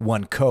do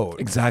one coat.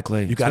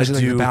 Exactly. You got to do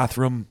like the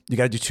bathroom. You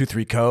got to do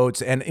 2-3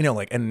 coats, and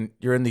and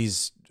you're in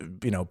these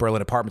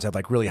Berlin apartments have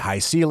like really high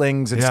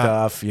ceilings and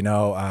stuff.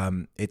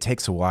 It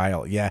takes a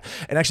while. Yeah,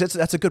 and actually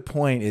that's a good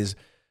point. Is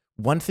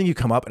one thing you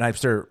come up, and I'm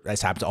sure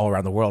this happens all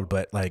around the world,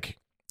 but like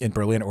in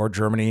Berlin or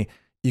Germany,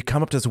 you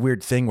come up to this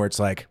weird thing where it's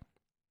like,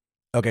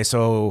 okay,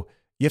 so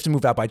you have to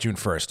move out by June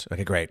 1st.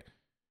 Okay, great.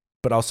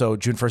 But also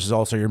June 1st is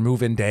also your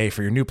move-in day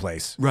for your new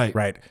place. Right.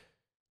 Right.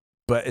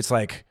 But it's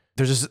like,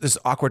 there's this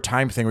awkward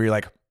time thing where you're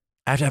like,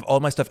 I have to have all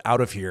my stuff out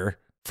of here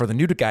for the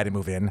new guy to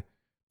move in,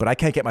 but I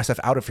can't get my stuff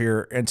out of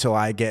here until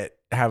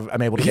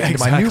I'm able to get into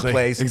my new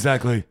place.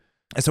 Exactly.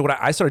 And so what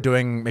I started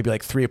doing maybe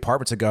like 3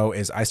 apartments ago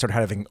is I started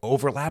having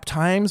overlap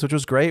times, which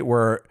was great,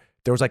 where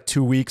there was like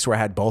 2 weeks where I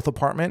had both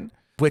apartment.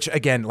 Which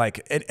again,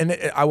 like,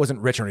 and I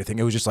wasn't rich or anything.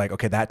 It was just like,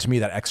 okay, that to me,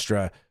 that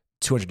extra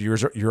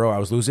 200 euro I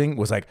was losing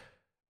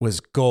was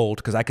gold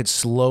because I could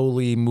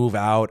slowly move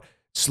out,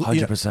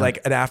 100%. like,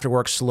 and after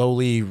work,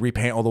 slowly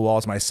repaint all the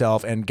walls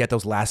myself and get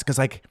those last. Because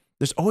like,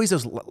 there's always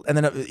those, and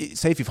then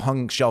say if you've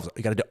hung shelves,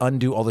 you got to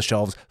undo all the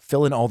shelves,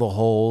 fill in all the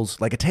holes.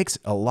 Like, it takes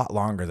a lot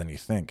longer than you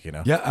think, you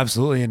know? Yeah,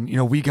 absolutely. And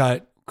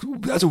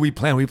that's what we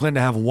planned. We planned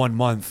to have 1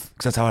 month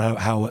because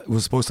that's how it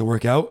was supposed to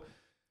work out.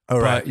 All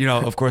right.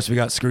 But of course, we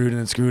got screwed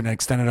and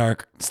extended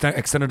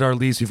our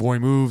lease before we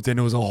moved, and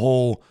it was a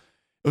whole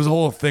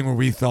thing where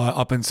we thought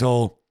up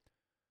until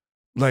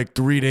like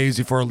 3 days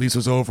before our lease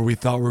was over, we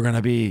thought we were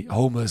gonna be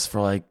homeless for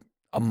like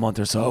a month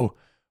or so.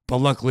 But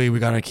luckily, we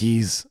got our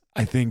keys.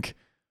 I think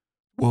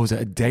what was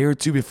it, a day or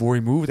two before we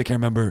moved? I can't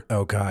remember.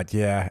 Oh God,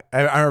 yeah.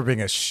 I remember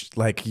being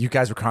like, you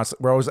guys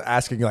we're always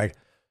asking like,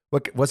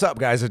 what's up,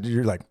 guys? And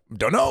you're like,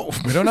 don't know.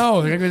 We don't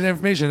know. We got good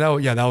information. That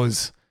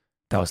was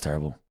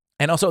terrible.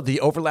 And also the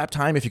overlap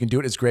time, if you can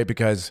do it, is great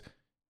because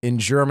in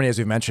Germany, as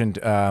we've mentioned,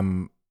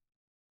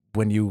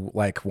 when you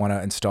like want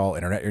to install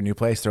internet at your new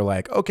place, they're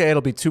like, okay,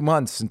 it'll be 2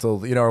 months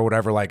until, or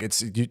whatever. Like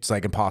it's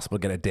like impossible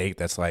to get a date.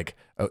 That's like,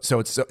 so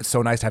it's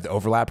so nice to have the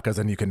overlap because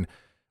then you can,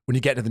 when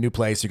you get into the new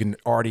place, you can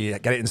already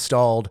get it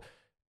installed.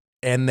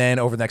 And then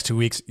over the next 2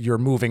 weeks, you're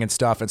moving and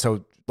stuff. And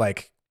so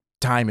like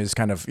time is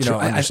kind of,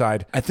 on your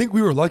side. I think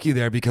we were lucky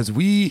there because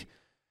we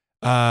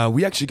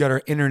actually got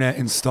our internet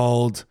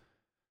installed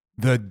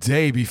the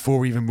day before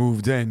we even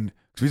moved in.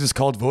 So we just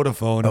called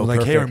Vodafone and we're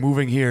like, hey, we're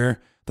moving here.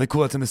 Like,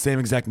 cool, it's in the same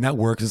exact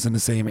network, it's in the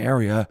same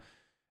area.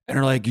 And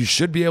they're like, you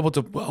should be able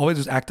to always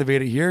just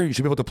activate it here. You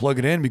should be able to plug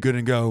it in, be good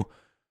and go.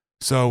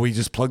 So we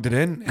just plugged it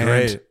in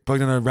and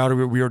plugged in the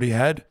router we already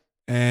had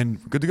and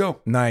good to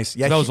go. Nice.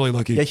 Yeah, so that was really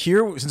lucky. Yeah,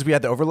 here, since we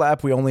had the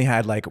overlap, we only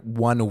had like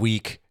 1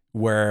 week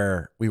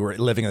where we were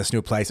living in this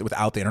new place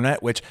without the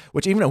internet, which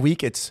even a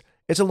week, it's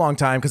a long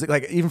time because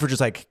like even for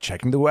just like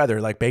checking the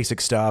weather, like basic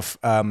stuff.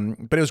 But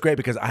it was great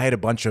because I had a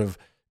bunch of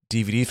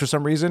DVDs for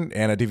some reason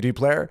and a DVD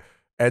player.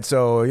 And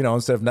so,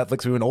 instead of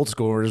Netflix, we went old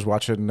school. We're just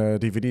watching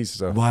DVDs.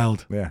 So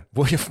wild. Yeah.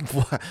 What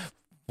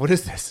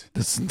is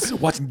this?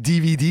 Watching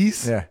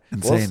DVDs? Yeah.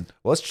 Insane.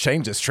 Well, let's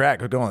change this track.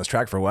 We've been on this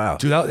track for a while.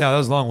 Dude, that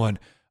was a long one.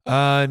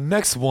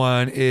 Next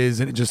one is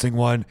an interesting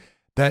one.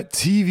 That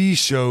TV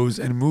shows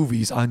and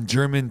movies on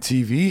German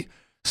TV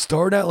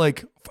start at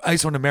like, at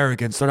least on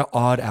American, start at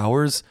odd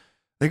hours.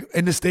 Like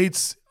in the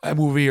States, a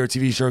movie or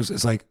TV shows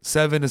is like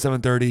 7 to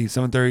 7:30,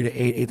 7:30 to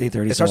 8,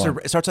 8:30.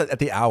 It starts at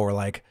the hour,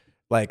 like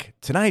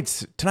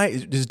tonight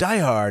is Die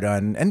Hard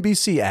on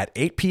NBC at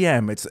 8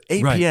 p.m. It's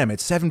 8 p.m.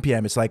 It's 7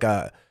 p.m. It's like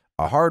a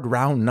hard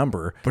round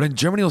number. But in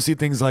Germany, you'll see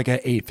things like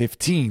at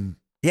 8:15.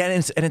 Yeah,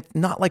 and it's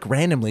not like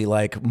randomly.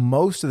 Like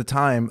most of the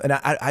time, and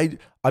I'll be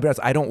honest,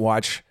 I don't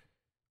watch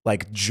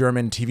like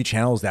German TV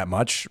channels that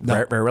much.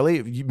 No.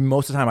 Rarely.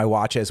 Most of the time, I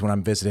watch it is when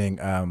I'm visiting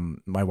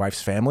my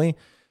wife's family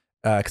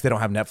because they don't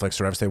have Netflix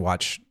or whatever. So they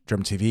watch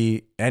German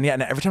TV, and yeah,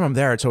 and every time I'm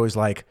there, it's always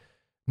like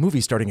movie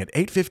starting at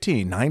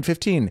 8:15,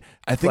 9:15.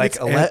 I think like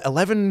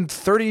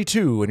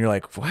 11:32, and you're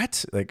like,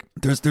 what? Like,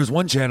 there's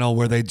one channel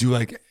where they do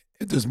like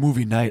there's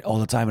movie night all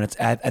the time, and it's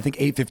at I think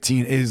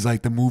 8:15 is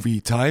like the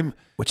movie time,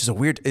 which is a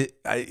weird.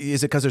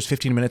 Is it because there's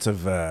 15 minutes of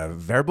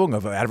Werbung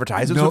of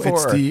advertisements? No,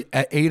 before, it's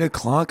at 8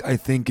 o'clock. I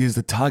think is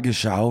the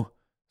Tagesschau,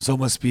 so it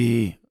must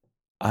be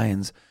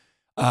Eins,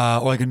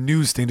 or like a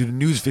news thing. Do the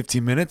news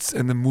 15 minutes,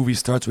 and the movie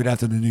starts right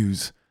after the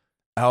news.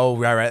 Oh,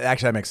 right.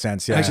 Actually, that makes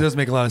sense. Yeah, actually does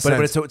make a lot of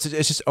sense. But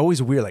it's just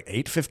always weird, like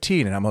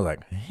 8:15, and I'm always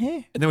like,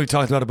 eh? And then we've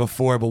talked about it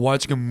before, but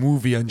watching a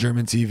movie on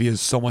German TV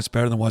is so much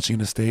better than watching in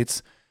the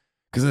States.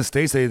 Because in the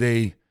States,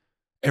 they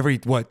every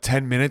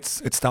 10 minutes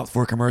it stops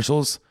for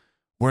commercials.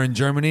 Where in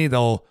Germany,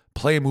 they'll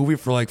play a movie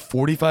for like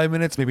 45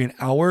 minutes, maybe an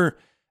hour,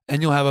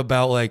 and you'll have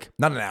about like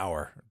not an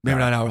hour, maybe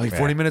not an hour, like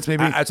 40 minutes,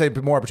 maybe. I'd say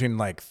more between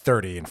like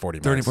 30 and 40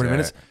 minutes. 30 and 40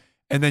 minutes,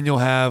 and then you'll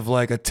have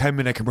like a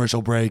 10-minute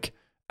commercial break.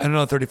 And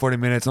another 30, 40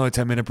 minutes, another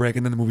 10-minute break,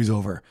 and then the movie's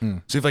over. So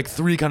you have like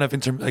 3 kind of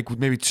like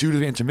maybe 2 to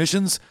 3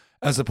 intermissions,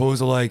 as opposed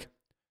to like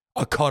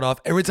a cutoff.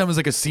 Every time there's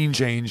like a scene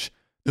change,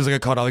 there's like a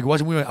cutoff. Like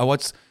watching a movie, when I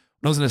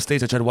was in the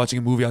States, I tried watching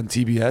a movie on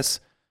TBS.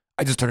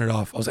 I just turned it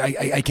off. I was like,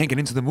 I can't get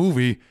into the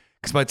movie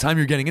because by the time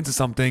you're getting into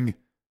something,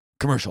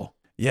 commercial.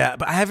 Yeah,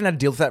 but I haven't had to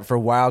deal with that for a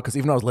while because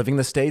even though I was living in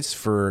the States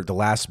for the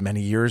last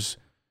many years,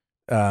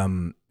 we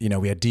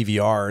had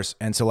DVRs,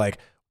 and so like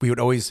we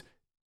would always,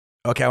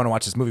 okay, I want to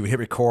watch this movie. We hit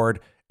record.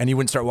 And you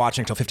wouldn't start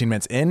watching until 15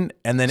 minutes in.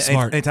 And then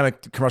anytime a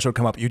commercial would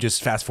come up, you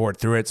just fast forward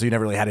through it. So you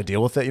never really had to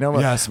deal with it,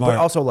 Yeah, smart. But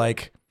also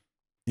like,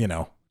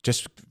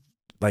 just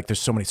like there's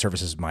so many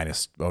services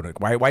minus.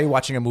 Why are you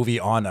watching a movie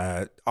on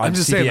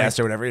CBS saying, like,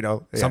 or whatever, Yeah.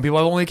 Some people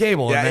have only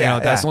cable.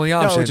 That's the only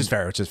option. No, which is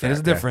fair. There's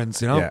a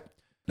difference, Yeah.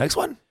 Next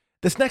one.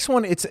 This next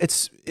one, it's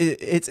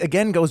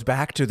again goes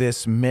back to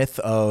this myth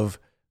of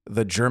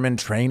the German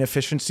train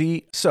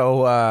efficiency.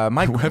 So, I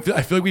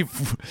feel like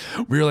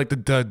we're like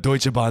the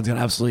Deutsche Bahn's gonna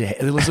absolutely hate.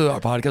 They listen to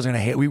our podcast, are gonna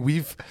hate.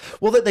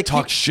 They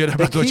talk shit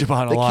about Deutsche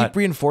Bahn a lot. They keep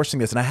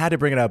reinforcing this, and I had to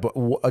bring it up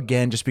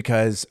again just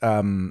because,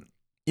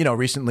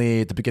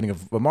 recently at the beginning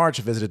of March,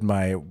 I visited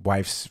my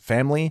wife's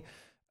family.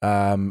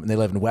 They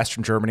live in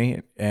Western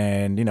Germany,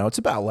 and it's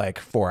about like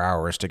 4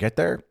 hours to get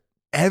there.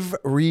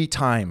 Every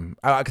time,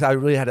 because I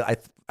really had,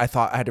 I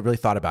thought I had really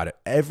thought about it.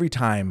 Every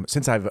time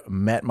since I've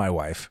met my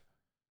wife,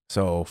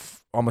 so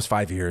almost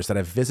 5 years that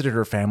I've visited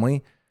her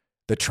family,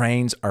 the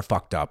trains are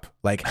fucked up.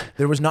 Like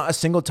there was not a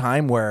single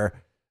time where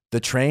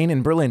the train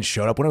in Berlin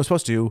showed up when it was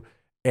supposed to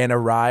and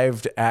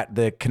arrived at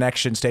the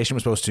connection station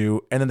was supposed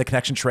to, and then the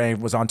connection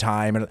train was on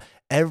time. And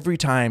every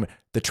time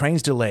the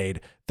train's delayed,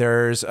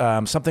 there's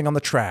something on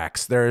the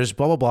tracks. There's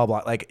blah blah blah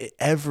blah. Like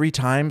every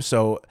time,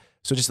 so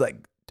just like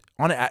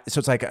on it. So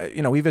it's like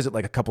we visit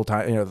like a couple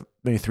times,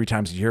 maybe 3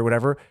 times a year,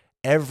 whatever.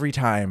 Every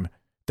time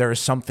there is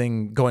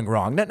something going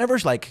wrong. Never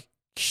like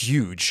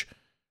huge,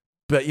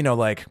 but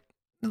like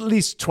at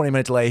least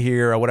 20-minute delay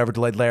here or whatever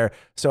delayed there.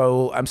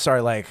 So I'm sorry,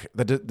 like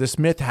this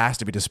myth has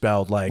to be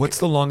dispelled. Like, what's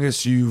the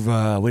longest you've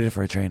waited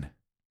for a train?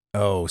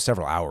 Oh,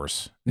 several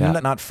hours. Yeah.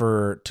 Not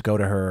to go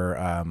to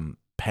her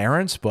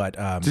parents, but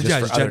just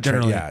for other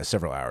generally.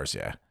 several hours.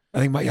 Yeah. I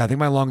think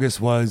my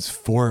longest was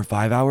 4 or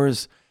 5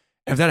 hours.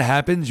 If that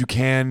happens, you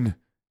can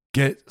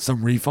get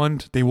some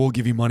refund. They will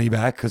give you money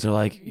back because they're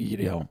like,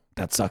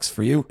 that sucks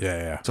for you.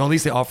 Yeah. So at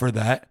least they offer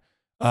that.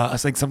 I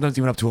think sometimes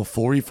even up to a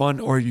full refund,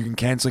 or you can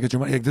cancel, get your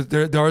money. Like,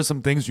 there are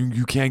some things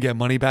you can get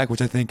money back,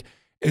 which I think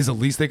is the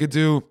least they could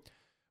do.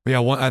 But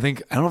yeah, I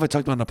don't know if I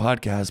talked about it on the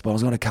podcast, but I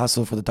was going to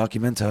Kassel for the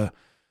Documenta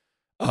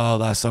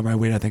last summer. I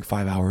waited, I think,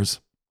 5 hours.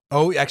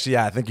 Oh, actually,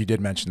 yeah, I think you did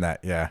mention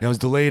that. Yeah. I was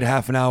delayed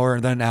half an hour,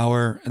 and then an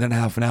hour, and then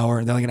half an hour,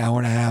 and then like an hour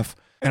and a half.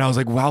 And I was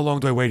like, well, how long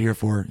do I wait here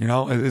for?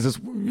 Is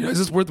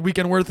this worth the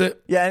weekend worth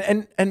it? Yeah,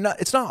 and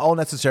it's not all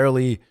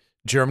necessarily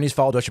Germany's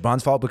fault, Deutsche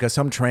Bahn's fault, because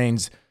some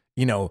trains,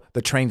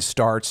 the train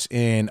starts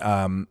in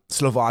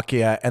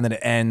Slovakia and then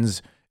it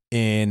ends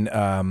in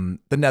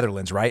the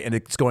Netherlands, right? And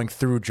it's going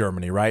through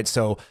Germany, right?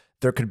 So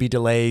there could be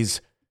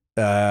delays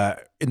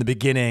in the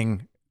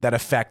beginning that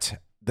affect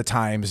the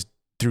times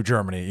through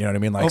Germany. You know what I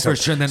mean? Like, for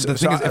sure. And then the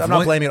thing is, I'm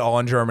not blaming it all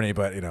on Germany,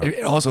 but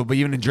but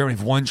even in Germany,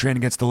 if one train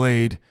gets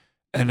delayed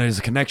and there's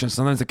a connection,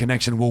 sometimes the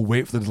connection will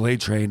wait for the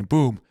delayed train.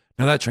 Boom.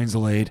 Now that train's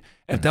delayed.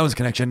 And if that was a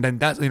connection, then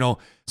that's,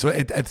 so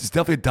it's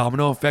definitely a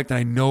domino effect. And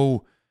I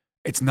know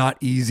it's not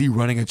easy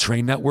running a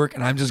train network,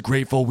 and I'm just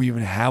grateful we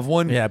even have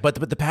one. Yeah, but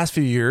the past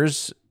few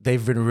years,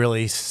 they've been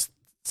really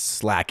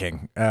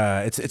slacking.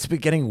 It's been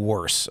getting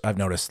worse, I've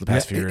noticed, the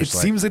past few years. It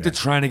seems like they're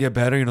trying to get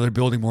better. They're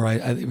building more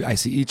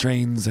ICE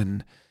trains,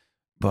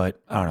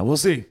 but I don't know. We'll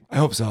see. I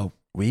hope so.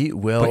 We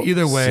will. But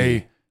either way,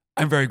 see.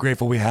 I'm very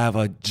grateful we have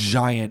a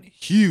giant,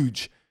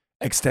 huge,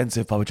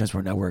 extensive public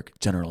transport network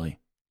generally.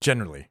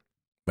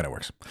 But it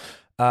works.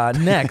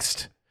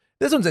 Next,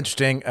 this one's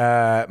interesting.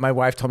 My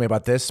wife told me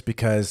about this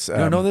because... you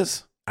don't know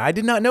this? I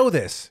did not know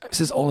this. I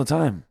say this all the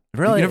time.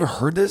 Really? You never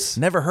heard this?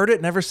 Never heard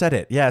it, never said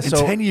it. Yeah. In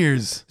 10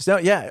 years. So,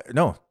 yeah.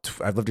 No,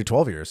 I've lived here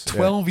 12 years.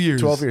 12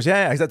 years. 12 years.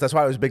 Yeah. That's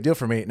why it was a big deal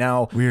for me.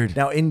 Now, weird.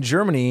 Now, in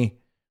Germany,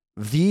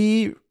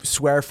 the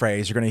swear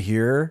phrase you're going to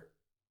hear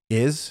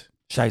is...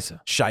 Scheiße.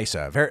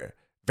 Scheiße.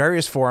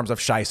 Various forms of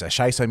Scheiße.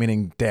 Scheiße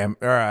meaning damn,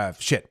 or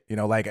shit,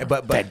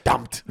 but Dead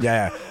dumped.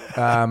 Yeah.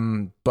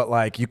 But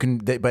like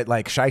but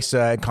like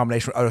Scheiße in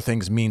combination with other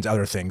things means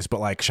other things. But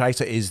like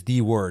Scheiße is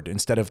the word.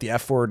 Instead of the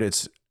F word,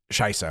 it's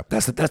Scheiße.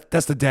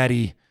 That's the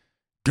daddy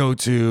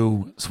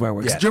go-to swear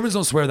word. 'Cause Yeah. Germans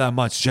don't swear that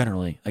much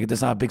generally. Like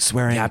there's not a big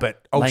swearing. Yeah,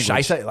 but language.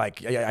 Scheiße,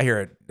 like I hear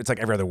it. It's like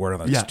every other word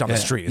on the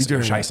street. It's do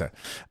hear Scheiße.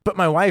 But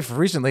my wife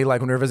recently,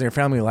 like when we were visiting her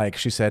family, like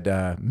she said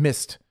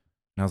mist,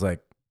 and I was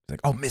like,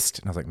 oh, mist.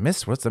 And I was like,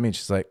 mist? What's that mean?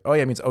 She's like, oh,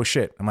 yeah, it means oh,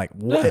 shit. I'm like,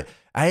 what? Yeah.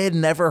 I had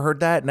never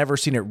heard that, never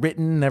seen it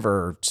written,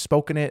 never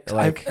spoken it.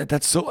 Like,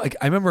 that's so, like,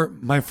 I remember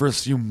my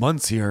first few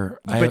months here,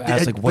 I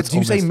asked, like, what's do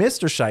you say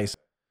mist? mist or Scheiße?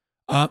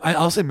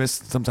 I'll say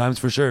mist sometimes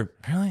for sure.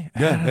 Really?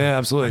 Yeah,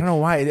 absolutely. I don't know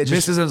why. It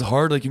Mist isn't as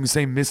hard. Like, you can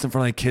say mist in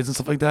front of like kids and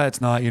stuff like that.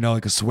 It's not,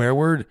 like a swear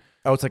word.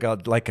 Oh, it's like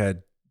a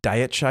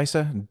diet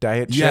Scheiße?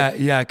 Diet Yeah, shit?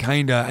 yeah,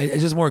 kind of.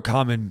 It's just more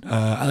common.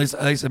 At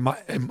least in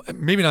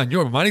maybe not in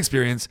your, but my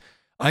experience,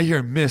 I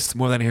hear mist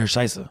more than I hear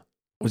Scheiße.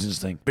 Which is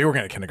interesting. But you were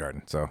working at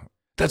kindergarten, so.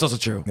 That's also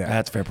true. Yeah.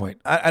 That's a fair point.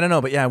 I don't know,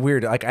 but yeah,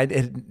 weird. Like,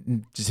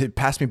 it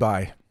passed me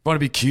by. If you want to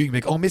be cute, you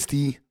make, oh,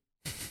 Misty.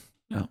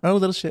 No. Oh,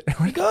 little shit.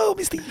 Where'd you go,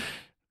 Misty?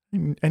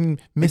 And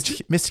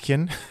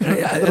Mistkin.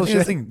 I think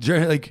the thing,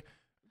 like,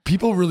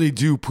 people really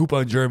do poop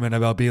on German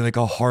about being like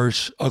a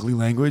harsh, ugly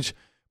language,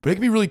 but it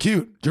can be really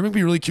cute. German can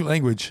be a really cute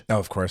language. Oh,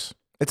 of course.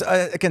 It's,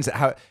 again,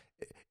 how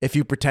if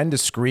you pretend to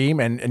scream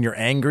and you're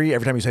angry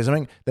every time you say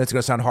something, then it's going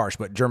to sound harsh,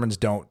 but Germans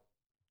don't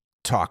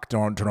talk to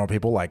normal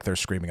people like they're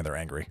screaming and they're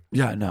angry.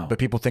 Yeah, no. But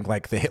people think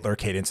like the Hitler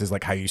cadence is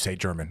like how you say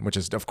German, which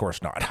is of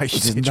course not how you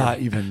say It's German. not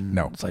even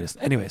No. slightest.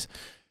 Anyways,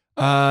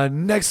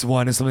 next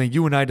one is something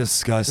you and I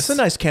discussed. It's a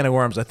nice can of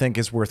worms. I think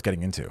is worth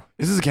getting into.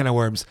 This is a can of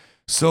worms.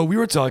 So we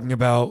were talking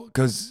about,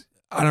 because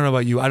I don't know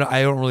about you, I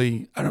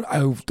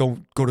don't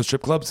go to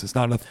strip clubs. It's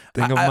not a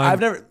thing of mine. I've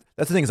never.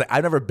 That's the thing is like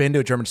I've never been to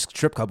a German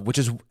strip club, which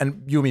is,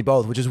 and you and me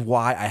both, which is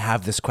why I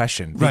have this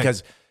question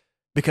Right.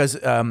 because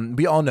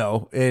we all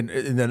know in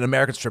an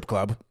American strip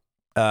club,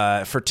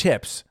 for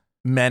tips,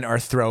 men are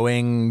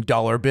throwing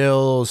dollar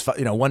bills,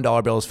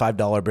 $1 bills,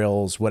 $5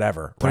 bills,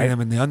 whatever, Putting right?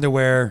 them in the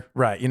underwear,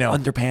 Right,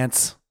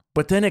 underpants.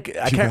 But then I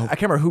can't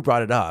remember who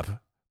brought it up,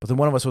 but then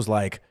one of us was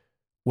like,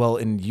 well,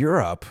 in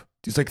Europe,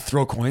 Just like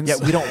throw coins. yeah,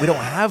 we don't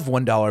have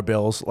 $1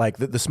 bills. Like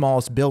the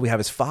smallest bill we have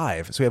is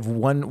 5. So we have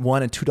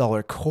 $1 and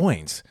 $2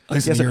 coins. At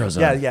least in the Eurozone.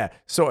 Yeah, yeah.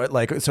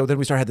 So then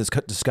we started this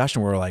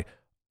discussion where we're like,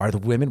 are the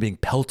women being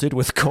pelted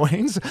with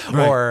coins,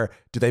 Right. or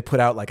do they put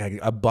out like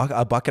a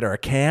bucket or a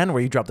can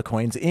where you drop the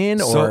coins in?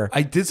 So Or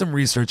I did some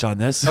research on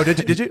this. oh,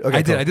 did you? Okay,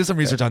 I did. cool. I did some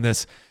research on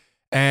this,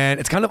 and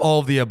it's kind of all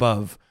of the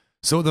above.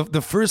 So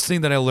the first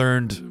thing that I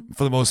learned,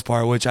 for the most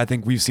part, which I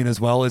think we've seen as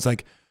well, is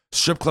like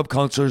strip club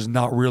culture is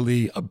not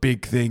really a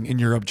big thing in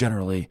Europe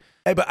generally.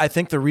 Hey, but I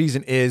think the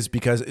reason is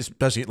because,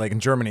 especially like in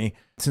Germany,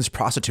 since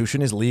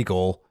prostitution is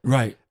legal,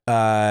 Right.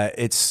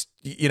 it's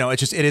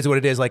it is what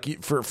it is.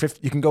 Like for 50,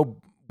 you can go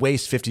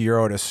waste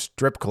 €50 at a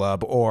strip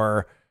club,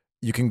 or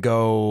you can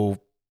go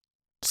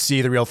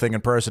see the real thing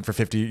in person for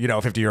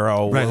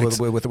 €50 Right,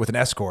 with an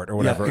escort or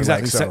whatever. Yeah,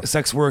 exactly. Like, so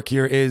Sex work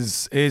here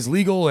is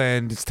legal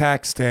and it's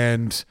taxed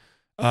and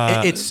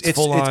it's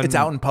full on. it's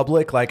out in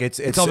public. Like it's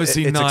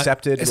obviously it's not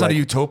accepted. It's not a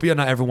utopia.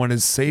 Not everyone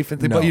is safe,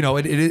 and No.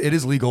 but it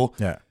is legal.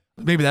 Yeah.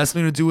 Maybe that's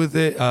something to do with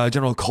it.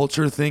 General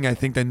culture thing. I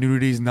think that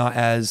nudity is not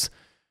as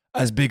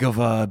big of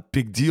a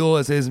big deal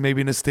as it is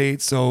maybe in the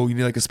States. So you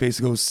need like a space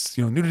to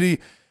go, nudity.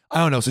 I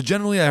don't know. So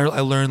generally,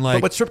 I learned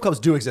like But strip clubs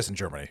do exist in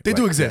Germany. They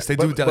do exist. They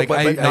do.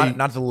 But not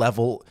at the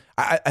level.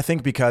 I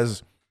think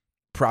because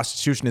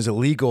prostitution is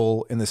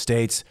illegal in the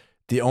States,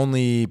 the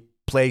only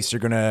place you're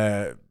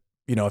gonna,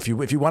 if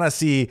you want to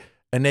see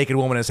a naked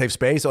woman in a safe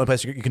space, the only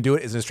place you can do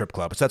it is in a strip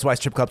club. So that's why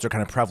strip clubs are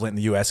kind of prevalent in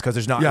the U.S. because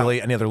there's not really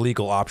any other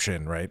legal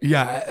option, right?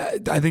 Yeah,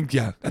 I think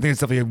it's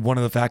definitely one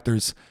of the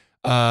factors.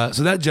 So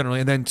that generally,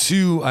 and then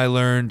 2, I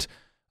learned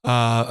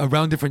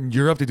around different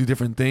Europe they do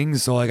different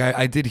things. So like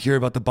I did hear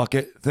about the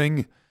bucket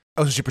thing.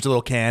 Oh, so she puts a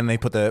little can, and they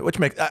put which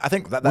makes, I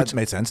think that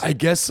made sense. I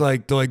guess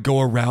like they'll like go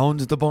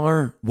around the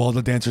bar while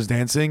the dancer's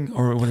dancing,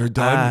 or when they're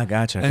done. Ah,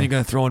 gotcha. And you're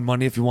gonna throw in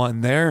money if you want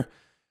in there.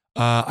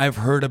 I've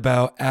heard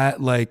about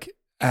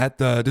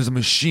there's a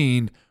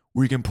machine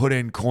where you can put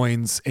in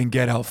coins and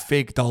get out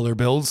fake dollar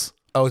bills.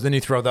 Oh, then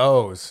you throw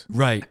those.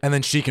 Right. And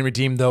then she can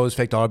redeem those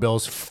fake dollar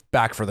bills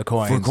back for the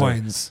coins. For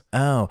coins.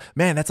 Oh,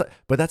 man,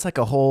 that's like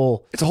a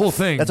whole... It's a whole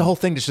thing. That's a whole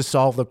thing just to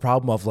solve the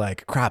problem of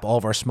like, crap, all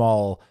of our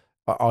small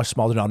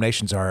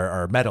denominations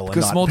are metal.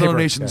 Because and not small paper.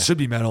 denominations should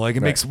be metal. Like it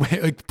makes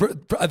way,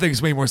 I think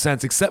it's way more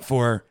sense, except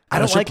for I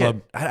don't like club.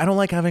 it. I don't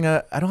like having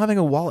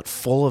a wallet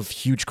full of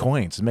huge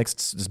coins. It makes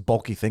this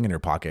bulky thing in your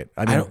pocket.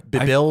 I mean,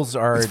 bills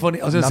are. It's funny.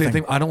 I was gonna say the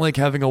thing. I don't like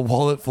having a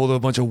wallet full of a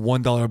bunch of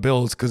 $1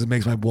 bills because it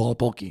makes my wallet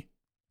bulky.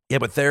 Yeah,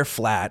 but they're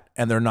flat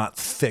and they're not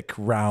thick,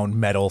 round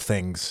metal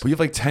things. But you have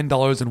like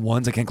 $10 in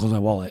ones. I can't close my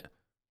wallet.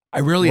 I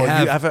rarely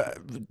have.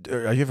 You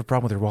have a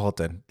problem with your wallet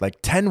then? Like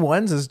 10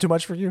 ones is too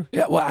much for you?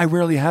 Yeah, well, I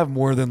rarely have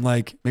more than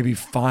like maybe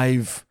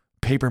 5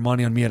 paper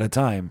money on me at a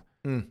time.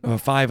 A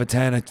 5, a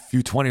 10, a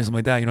few 20 or something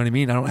like that. You know what I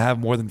mean? I don't have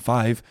more than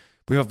 5.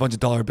 We have a bunch of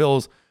dollar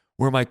bills.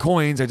 Where my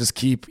coins, I just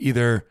keep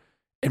either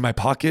in my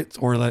pocket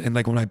or in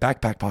like one of my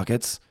backpack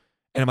pockets.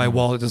 And in my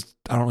wallet,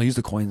 I don't really use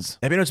the coins.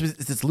 I mean,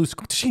 it's loose.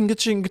 Ching,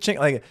 ching, ching.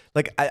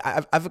 Like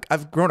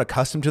I've grown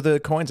accustomed to the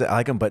coins. I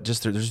like them, but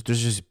just there's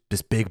just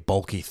this big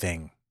bulky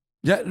thing.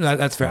 Yeah,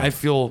 that's fair. I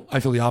feel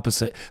the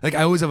opposite. Like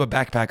I always have a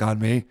backpack on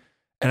me,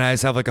 and I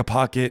just have like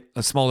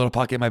a small little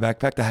pocket in my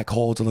backpack that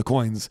holds all the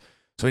coins.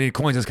 So I need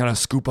coins, just kind of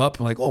scoop up.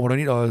 I'm like, oh, what do I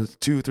need? Oh,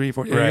 2, 3,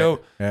 4. Here you go.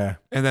 Yeah.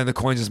 And then the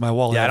coins is my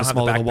wallet. Yeah, I have don't a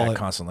small have the little backpack wallet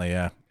constantly.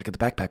 Yeah. I get the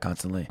backpack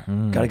constantly.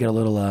 Got to get a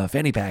little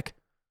fanny pack,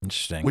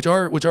 Interesting. which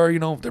are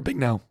they're big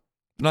now.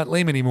 They're not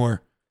lame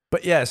anymore.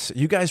 But yes,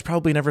 you guys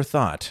probably never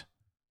thought,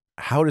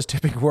 how does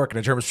tipping work in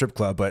a German strip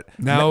club? But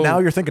Now- now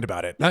you're thinking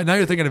about it. Now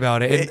you're thinking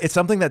about it. It's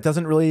something that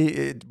doesn't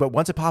really. But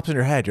once it pops in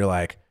your head, you're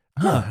like,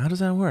 how does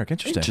that work?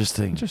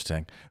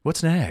 Interesting.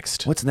 What's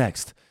next? What's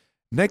next?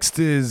 Next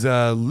is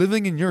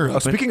living in Europe. Oh,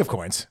 speaking of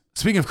coins.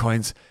 Speaking of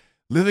coins,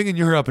 living in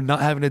Europe and not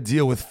having to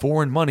deal with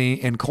foreign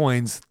money and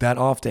coins that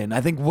often.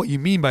 I think what you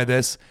mean by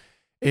this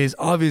is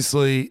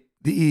obviously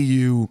the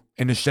EU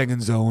and the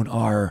Schengen zone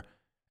are,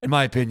 in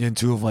my opinion,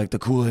 2 of like the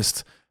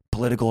coolest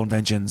political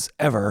inventions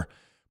ever.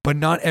 But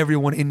not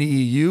everyone in the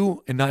EU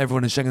and not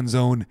everyone in the Schengen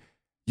zone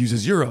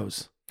uses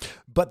euros.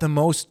 But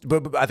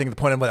but I think the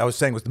point of what I was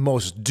saying was the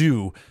most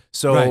do.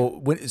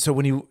 So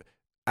Right.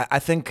 I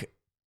think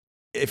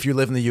if you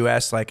live in the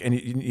U.S., like, and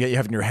you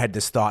have in your head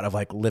this thought of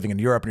like living in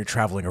Europe and you're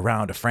traveling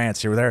around to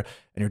France here or there,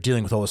 and you're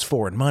dealing with all this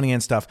foreign money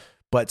and stuff.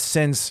 But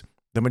since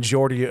the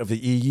majority of the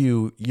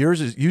EU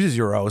uses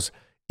euros,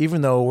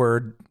 even though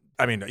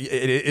it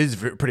is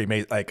pretty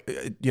amazing. Like,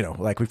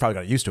 like we've probably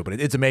got used to it, but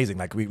it's amazing.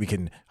 Like we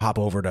can hop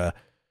over to,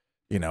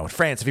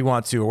 France if you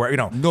want to, or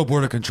No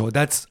border control.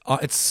 That's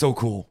it's so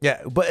cool.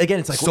 Yeah, but again,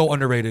 it's like so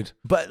underrated.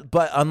 But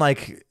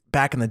unlike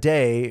back in the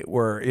day,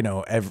 where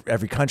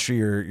every country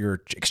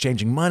you're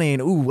exchanging money,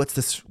 and what's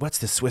this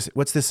Swiss?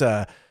 What's this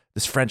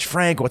this French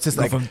franc. What's this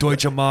Go like? from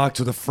Deutsche Mark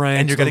to the franc,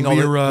 And you're getting the all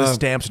lira. the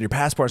stamps on your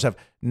passport and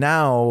stuff.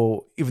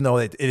 Now, even though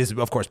it is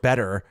of course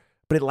better,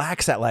 but it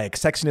lacks that like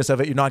sexiness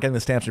of it. You're not getting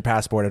the stamps on your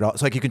passport at all.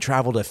 It's like you can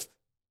travel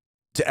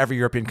to every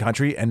European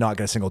country and not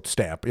get a single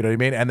stamp. You know what I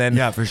mean? And then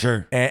Yeah, for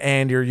sure.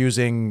 and you're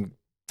using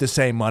the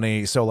same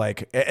money. So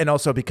like, and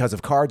also because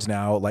of cards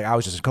now, like I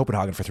was just in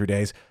Copenhagen for 3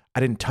 days. I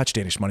didn't touch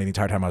Danish money the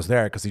entire time I was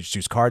there because they just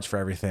use cards for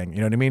everything. You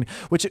know what I mean?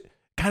 Which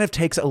kind of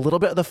takes a little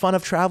bit of the fun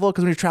of travel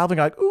because when you're traveling,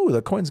 you're like, ooh,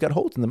 the coin's got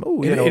holes in them.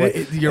 Ooh, you know,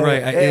 You're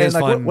right. It is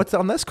like, fun. what's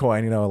on this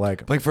coin? You know,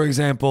 like for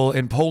example,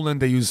 in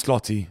Poland they use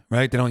zloty,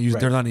 right? They don't use.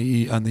 Right. They're not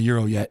on the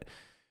euro yet.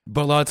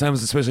 But a lot of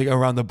times, especially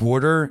around the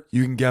border,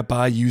 you can get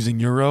by using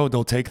euro.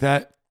 They'll take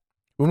that.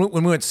 when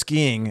we went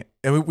skiing,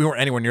 and we weren't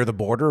anywhere near the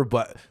border,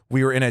 but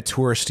we were in a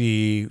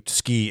touristy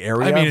ski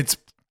area. I mean, it's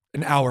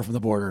an hour from the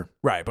border.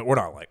 Right, but we're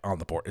not like on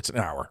the border. It's an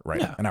hour, right?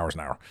 Yeah. An hour's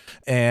an hour.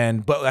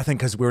 But I think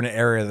because we're in an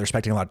area that's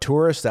expecting a lot of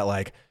tourists, that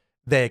like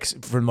they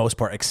for the most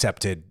part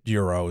accepted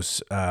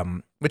euros,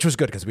 which was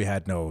good because we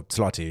had no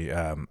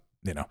zloty.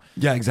 You know.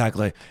 Yeah,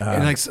 exactly.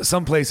 And like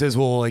some places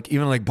will like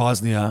even like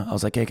Bosnia. I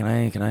was like, hey, can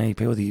I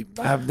pay with you?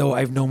 I have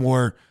no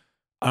more.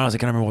 I honestly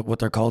can't remember what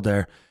they're called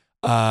there.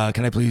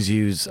 Can I please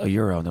use a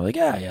euro? And they're like,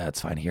 yeah,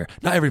 it's fine here.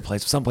 Not every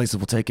place. Some places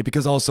will take it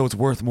because also it's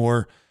worth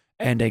more,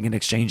 and they can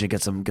exchange and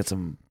get some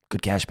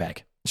good cash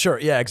back. Sure.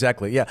 Yeah.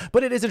 Exactly. Yeah.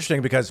 But it is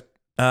interesting because,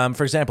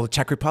 for example, the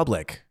Czech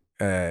Republic,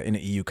 in an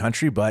EU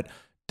country, but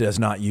does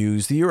not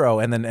use the euro,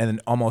 and then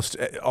almost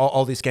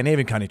all these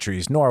Scandinavian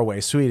countries, Norway,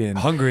 Sweden,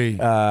 Hungary,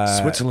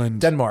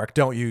 Switzerland, Denmark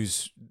don't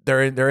use.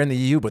 They're in the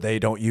EU, but they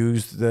don't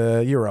use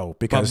the euro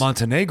because but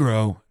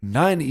Montenegro,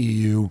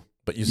 non-EU,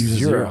 but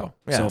uses euro.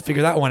 Yeah. So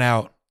figure that one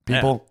out,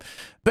 people. Yeah.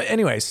 But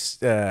anyways,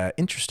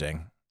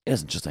 interesting. It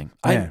is interesting.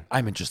 Yeah.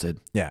 I'm interested.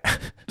 Yeah.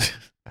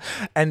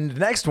 And the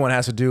next one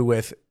has to do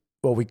with,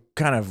 well, we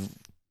kind of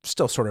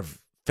still sort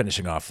of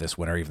finishing off this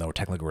winter, even though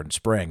technically we're in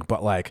spring,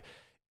 but like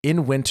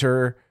in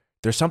winter,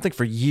 there's something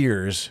for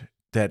years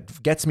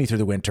that gets me through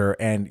the winter,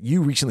 and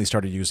you recently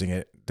started using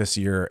it this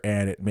year,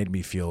 and it made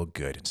me feel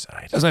good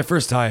inside. That was my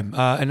first time,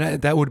 and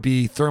that would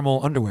be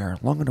thermal underwear,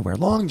 long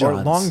johns,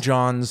 Or long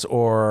johns,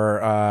 or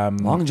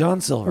long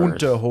john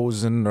silvers,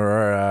 Unterhosen,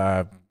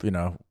 or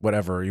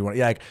whatever you want.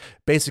 Yeah, like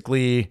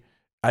basically,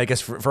 I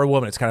guess for a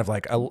woman, it's kind of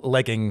like a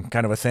legging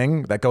kind of a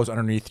thing that goes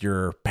underneath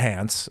your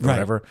pants or Right.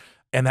 whatever.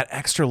 And that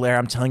extra layer,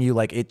 I'm telling you,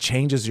 like it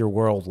changes your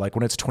world. Like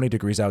when it's 20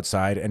 degrees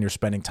outside and you're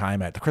spending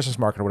time at the Christmas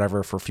market or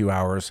whatever for a few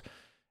hours,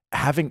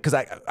 because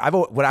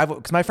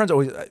my friends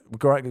always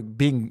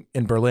being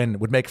in Berlin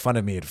would make fun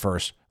of me at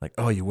first, like,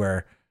 oh, you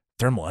wear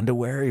thermal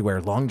underwear, you wear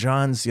long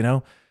johns, you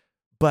know.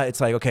 But it's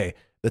like, okay,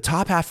 the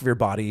top half of your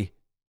body,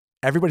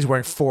 everybody's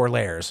wearing 4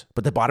 layers,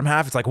 but the bottom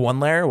half, it's like 1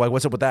 layer. Like,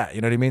 what's up with that?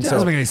 You know what I mean? That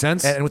doesn't make any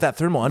sense. And with that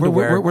thermal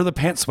underwear, we're the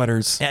pants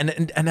sweaters. and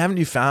haven't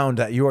you found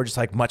that you are just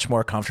like much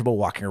more comfortable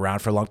walking around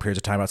for long periods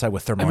of time outside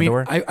with thermal I mean,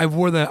 underwear? I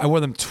wore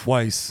them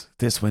twice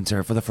this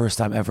winter for the first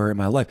time ever in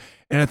my life,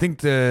 and I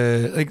think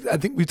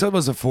we talked about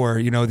this before.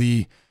 You know,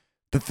 the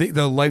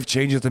life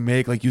changes to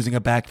make, like using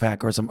a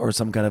backpack or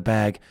some kind of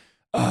bag,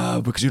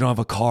 because you don't have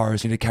a car,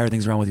 so you need to carry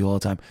things around with you all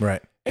the time.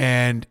 Right.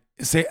 And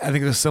I think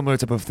it's a similar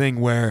type of thing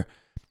where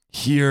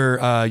here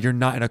you're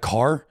not in a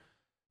car,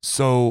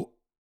 so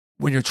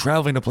when you're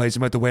traveling to a place, you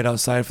might have to wait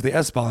outside for the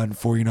S-Bahn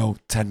for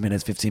 10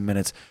 minutes, 15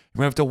 minutes. You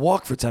might have to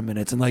walk for 10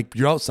 minutes, and like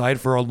you're outside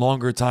for a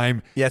longer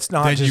time. Yeah, it's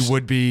not than just you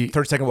would be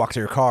 30-second walk to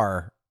your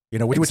car. You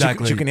know, which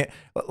Exactly. you can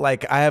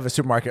like. I have a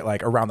supermarket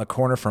like around the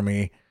corner from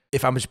me.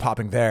 If I'm just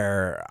popping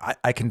there,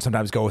 I can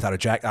sometimes go without a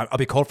jacket. I'll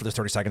be cold for those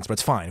 30 seconds, but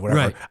it's fine. Whatever.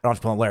 Right. I don't have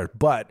to put on layers.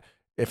 But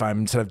if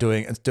I'm instead of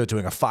doing a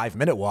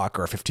 5-minute walk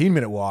or a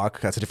 15-minute walk,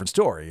 that's a different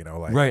story. You know,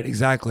 like Right,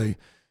 exactly.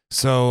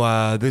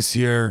 So this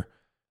year,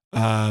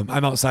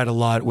 I'm outside a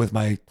lot with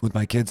my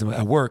kids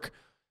at work.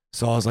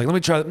 So I was like, let me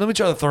try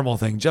the thermal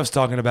thing. Jeff's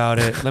talking about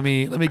it. let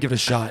me give it a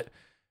shot,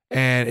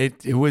 and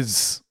it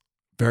was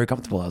very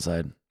comfortable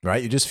outside.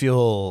 right. You just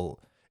feel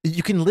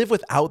you can live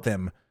without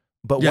them,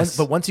 but Yes.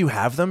 once you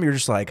have them, you're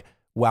just like,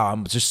 wow,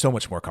 I'm just so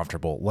much more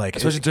comfortable. Like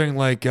Especially during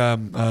like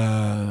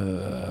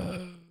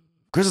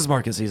Christmas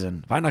market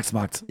season,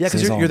 Weihnachtsmarkt. yeah,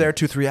 because season. you're there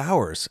 2-3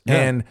 hours, Yeah.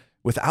 and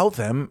without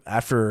them,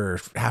 after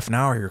half an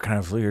hour,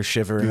 you're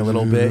shivering a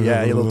little bit.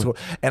 Yeah, you're a little.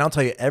 And I'll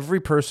tell you, every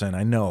person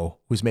I know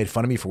who's made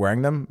fun of me for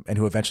wearing them and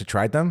who eventually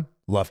tried them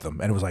loved them,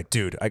 and it was like,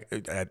 dude, I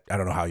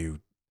don't know how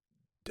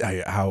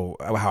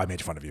I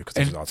made fun of you because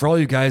this And is awesome. for all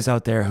you guys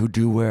out there who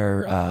do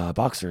wear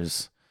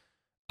boxers,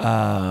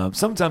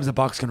 sometimes the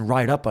box can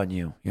ride up on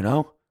you. You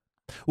know.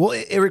 Well,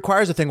 it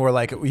requires a thing where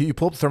like you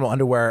pull up the thermal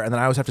underwear, and then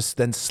I always have to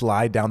then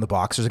slide down the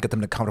boxers and get them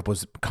in a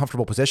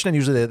comfortable position, and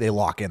usually they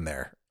lock in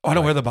there. I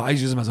don't wear the box. I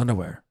use them as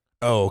underwear.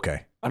 Oh,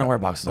 okay. I don't wear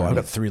boxers. Oh, I've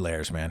underneath. got 3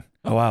 layers, man.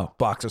 Oh wow.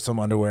 Boxers, some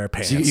underwear,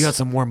 pants. So you got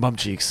some warm bum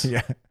cheeks.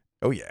 yeah.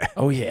 Oh yeah.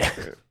 Oh yeah.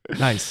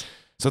 Nice.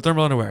 So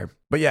thermal underwear.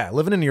 But yeah,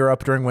 living in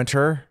Europe during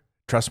winter,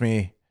 trust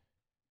me,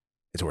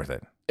 it's worth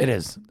it. It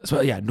is. So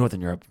yeah,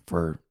 Northern Europe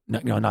for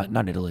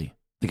not Italy.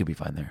 think it'd be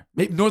fine there.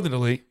 Maybe Northern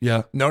Italy.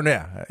 Yeah. No, in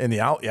the the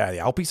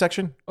Alpi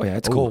section. Oh yeah,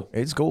 it's Ooh, cold.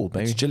 It's cold,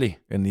 baby. It's chilly.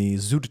 In the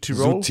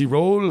Südtirol.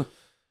 Tirol.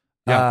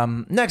 Yeah.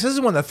 Next, this is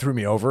one that threw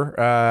me over.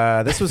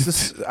 This was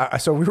this.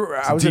 So we were.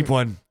 I was deep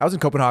one. I was in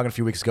Copenhagen a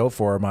few weeks ago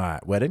for my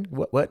wedding.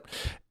 What?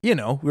 You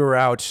know, we were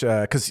out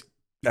because,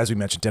 as we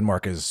mentioned,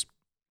 Denmark is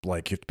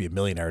like you have to be a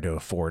millionaire to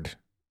afford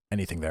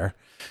anything there,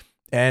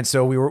 and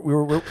so we were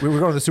going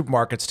to the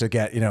supermarkets to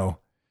get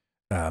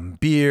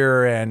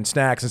beer and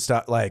snacks and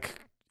stuff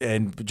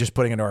and just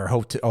putting it in our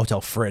hotel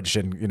fridge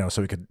and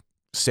so we could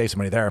save some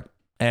money there.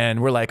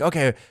 And we're like,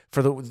 okay,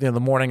 for the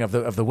morning of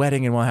the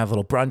wedding, and we'll have a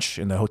little brunch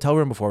in the hotel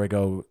room before we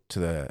go to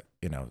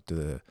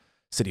the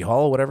city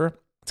hall or whatever.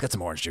 Let's get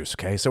some orange juice,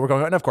 okay? So we're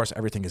going, and of course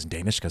everything is in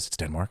Danish because it's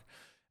Denmark.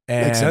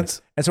 And, Makes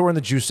sense. And so we're in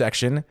the juice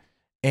section,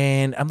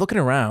 and I'm looking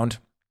around,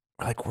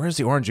 like, where's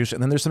the orange juice?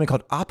 And then there's something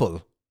called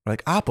apple. We're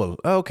like, apple,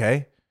 oh,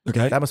 okay,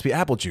 Okay. that must be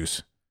apple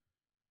juice.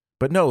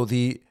 But no,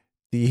 the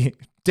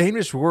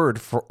Danish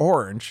word for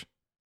orange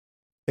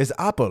is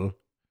apple.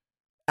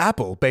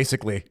 Apple,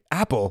 basically.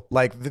 Apple.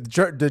 Like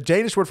the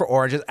Danish word for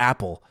orange is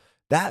apple.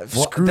 That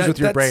screws with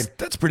your brain.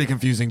 That's pretty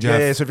confusing, Jeff.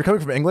 Yeah, so if you're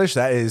coming from English,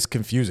 that is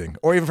confusing.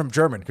 Or even from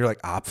German, you're like,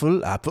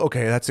 apple.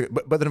 Okay, that's it.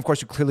 But then, of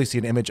course, you clearly see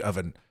an image of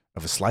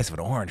a slice of an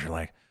orange. You're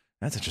like,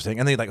 that's interesting.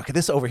 And then you're like, okay,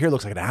 this over here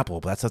looks like an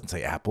apple, but that doesn't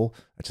say apple.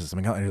 That's just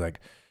something else. And you're like,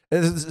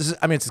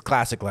 it's a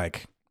classic,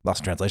 like, lost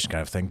in translation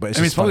kind of thing. But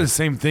it's probably the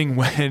same thing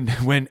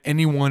when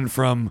anyone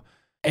from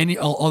any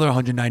other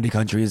 190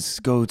 countries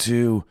go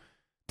to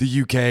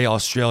the UK,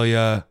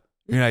 Australia,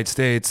 United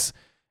States,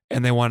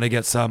 and they want to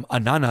get some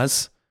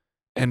ananas,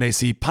 and they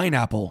see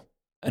pineapple,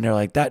 and they're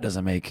like, that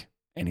doesn't make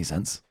any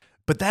sense.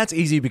 But that's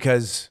easy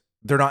because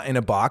they're not in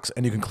a box,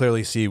 and you can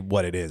clearly see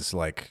what it is.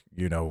 Like,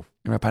 You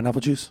want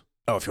pineapple juice?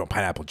 Oh, if you want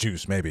pineapple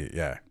juice, maybe,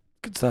 yeah.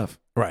 Good stuff.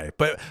 Right.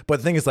 But the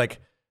thing is, like,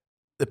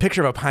 the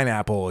picture of a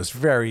pineapple is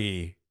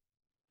very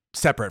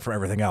separate from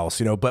everything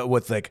else, but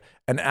with like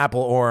an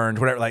apple, orange,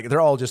 whatever, like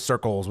they're all just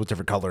circles with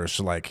different colors.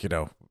 So like,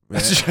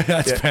 That's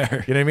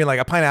fair. You know what I mean? Like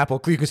a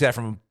pineapple, you can see that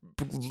from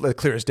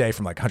clear as day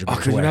from like 100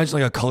 meters Could you away. imagine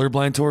like a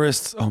colorblind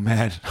tourist? Oh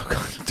man,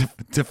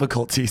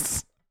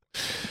 difficulties.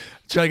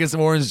 Try to get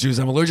some orange juice.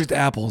 I'm allergic to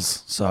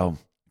apples, so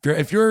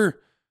if you're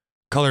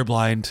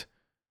colorblind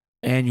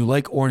and you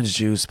like orange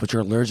juice, but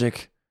you're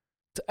allergic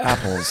to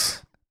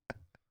apples,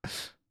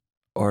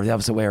 or the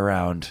opposite way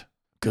around,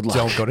 good luck.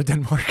 Don't go to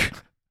Denmark.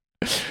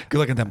 Good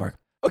luck in Denmark.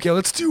 Okay,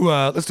 let's do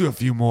a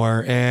few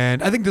more,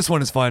 and I think this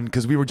one is fun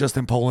because we were just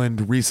in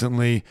Poland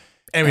recently,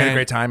 and we had a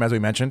great time, as we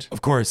mentioned,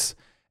 of course.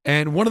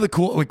 And one of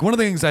the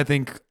things I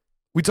think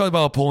we talked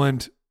about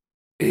Poland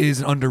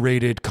is an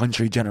underrated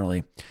country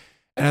generally,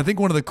 and I think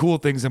one of the cool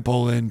things in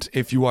Poland,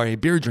 if you are a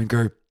beer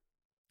drinker,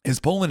 is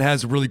Poland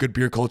has really good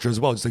beer culture as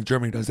well, just like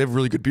Germany does. They have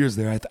really good beers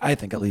there. I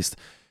think at least.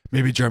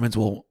 Maybe Germans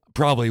will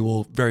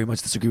very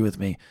much disagree with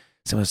me.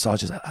 Some of the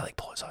sausages, I like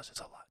Polish sausages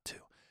a lot.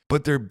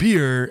 But their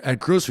beer at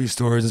grocery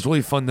stores is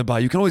really fun to buy.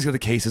 You can always get the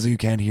cases, and you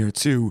can here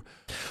too.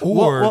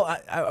 Or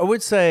I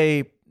would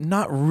say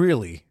not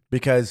really,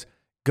 because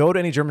go to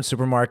any German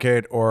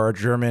supermarket or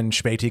German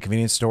Späti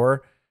convenience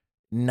store,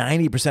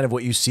 90% of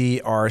what you see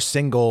are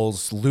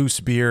singles, loose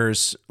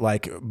beers.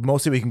 Like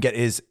mostly what you can get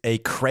is a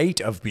crate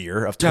of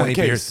beer of 20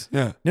 beers.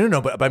 Yeah.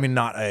 No, but I mean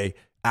not a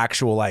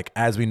actual, like,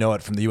 as we know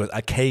it from the US,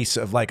 a case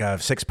of like a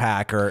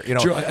 6-pack or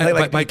True.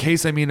 By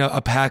case I mean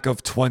a pack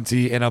of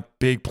 20 in a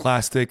big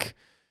plastic.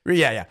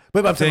 Yeah.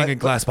 But I'm saying in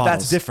glass bottles.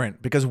 That's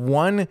different because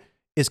one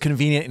is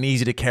convenient and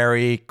easy to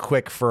carry,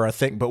 quick for a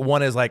thing, but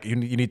one is like you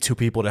need two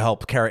people to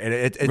help carry it.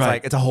 It's right.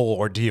 Like it's a whole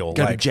ordeal.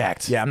 Gotta like, be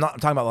jacked. Yeah, I'm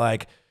talking about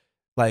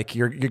like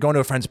you're going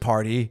to a friend's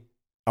party.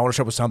 I want to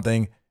show up with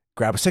something.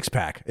 Grab a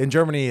 6-pack. In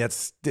Germany,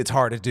 it's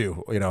hard to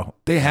do.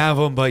 They have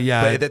them, but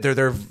yeah, but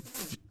they're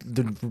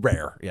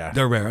rare. Yeah,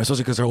 they're rare,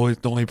 especially because they're only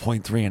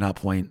 0.3 and not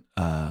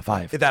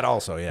 0.5. That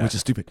also, yeah, which is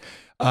stupid.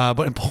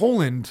 But in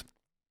Poland,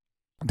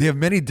 they have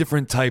many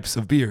different types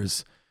of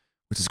beers,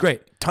 which is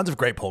great. Tons of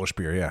great Polish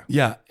beer, yeah.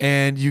 Yeah,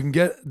 and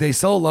they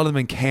sell a lot of them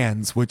in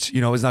cans, which,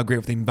 is not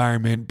great for the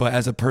environment, but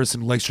as a person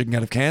who likes drinking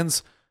out of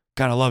cans,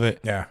 kind of love it.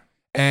 Yeah.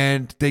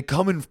 And they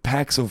come in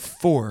packs of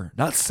 4,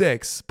 not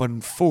 6, but in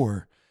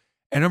 4.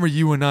 And I remember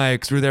you and I,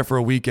 because we were there for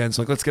a weekend,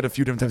 so let's get a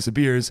few different types of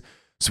beers.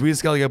 So we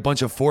just got like a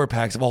bunch of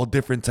 4-packs of all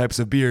different types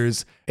of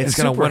beers. And just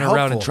kind of went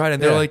around and tried it.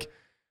 And they're like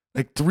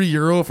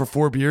 €3 for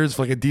 4 beers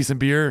for like a decent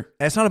beer.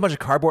 And it's not a bunch of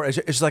cardboard. It's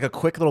just like a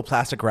quick little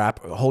plastic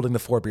wrap holding the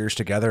 4 beers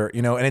together,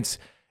 and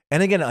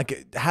again,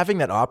 like having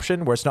that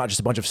option where it's not just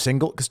a bunch of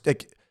single, because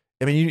like,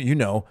 I mean,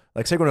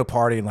 like say going to a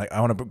party and like,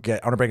 I want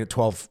to bring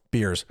 12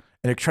 beers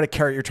and you're trying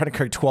to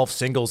carry 12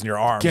 singles in your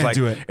arms. Can't like,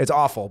 do it. It's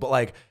awful.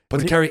 But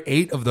to carry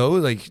 8 of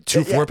those, like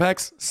 2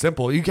 4-packs,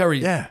 simple. You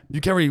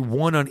carry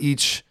one on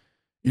each,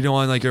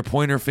 on like your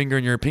pointer finger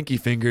and your pinky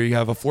finger, you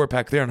have a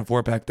 4-pack there and a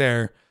 4-pack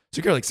there. So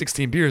you carry like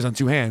 16 beers on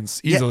 2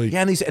 hands easily.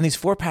 Yeah. And these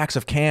 4-packs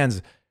of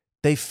cans,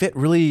 they fit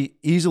really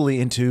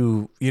easily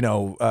into,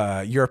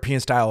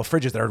 European style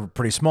fridges that are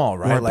pretty small,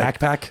 right? Or a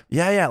backpack.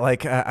 Yeah.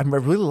 Like I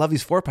really love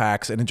these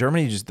 4-packs, and in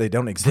Germany, they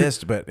don't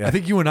exist. But yeah. I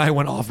think you and I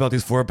went off about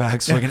these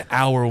 4-packs for like an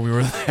hour when we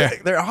were there.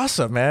 They're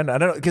awesome, man. I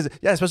don't know, because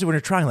especially when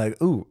you're trying,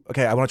 like, ooh,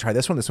 okay, I want to try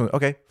this one.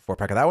 Okay,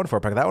 4-pack of that one,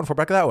 4-pack of that one,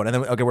 4-pack of that one, and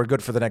then okay, we're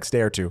good for the next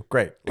day or two.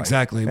 Great. Like,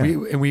 Exactly.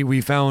 yeah.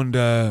 We found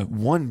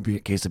one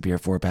case of beer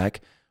 4-pack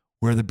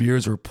where the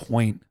beers were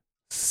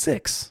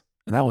 0.6,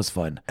 and that was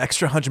fun.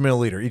 Extra 100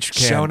 milliliter each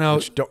can. Shout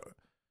out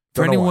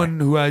for know anyone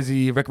who has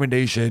the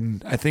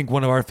recommendation. I think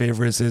one of our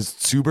favorites is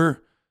Zubr,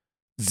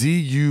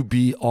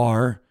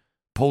 Zubr,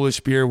 Polish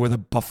beer with a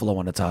buffalo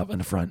on the top and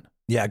the front.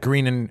 Yeah,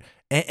 green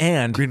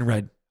and Green and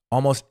red.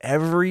 almost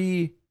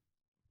every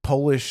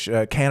Polish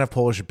can of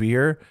Polish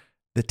beer,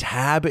 the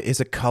tab is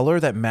a color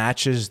that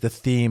matches the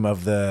theme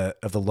of the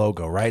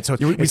logo, right? So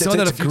We saw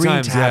that a few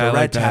times. Tab, Yeah, a I red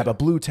like tab, that. a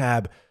blue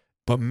tab.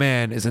 But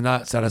man, is it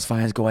not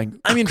satisfying as going,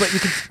 I mean,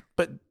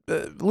 but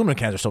aluminum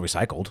cans are still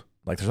recycled.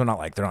 Like they're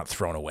not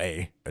thrown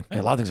away.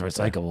 a lot of things are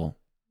recyclable.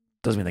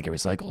 Doesn't mean they get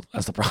recycled.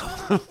 That's the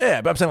problem.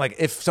 Yeah, but I'm saying, like,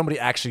 if somebody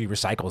actually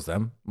recycles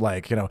them,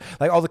 like,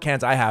 like all the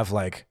cans I have,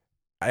 like,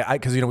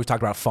 because we've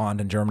talked about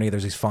Fond in Germany.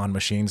 There's these Fond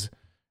machines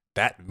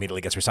that immediately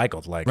gets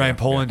recycled. Like, Right, in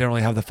Poland don't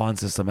really have the font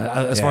system,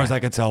 as far Yeah. as I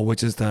can tell,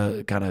 which is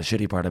the kind of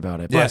shitty part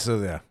about it. But Yeah,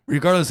 so yeah,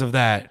 regardless of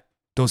that,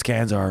 those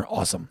cans are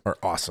awesome. are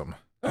awesome.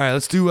 All right,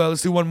 let's do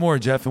one more,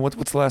 Jeff. And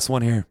what's the last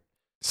one here?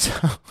 So,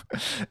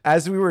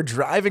 as we were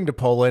driving to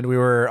Poland, we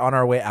were on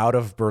our way out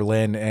of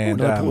Berlin,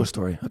 and Another Polish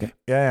story. Okay.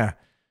 yeah,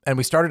 and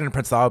we started in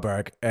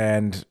Prenzlauer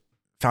and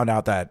found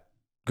out that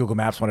Google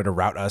Maps wanted to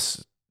route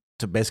us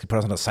to basically put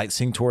us on a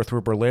sightseeing tour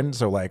through Berlin.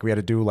 So like we had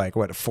to do like a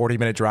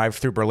 40-minute drive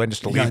through Berlin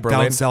just to You leave got Berlin.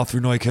 down south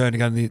through Neukölln to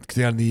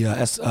get on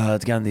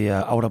the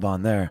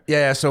Autobahn there.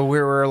 Yeah, so we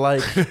were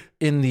like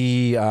in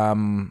the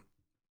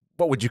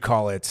what would you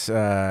call it,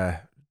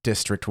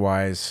 district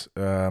wise?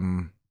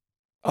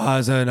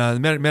 As in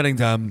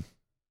Meddingdam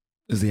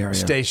is the area.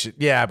 Station.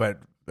 Yeah, but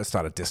it's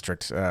not a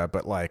district.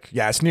 But like,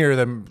 yeah, it's near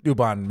the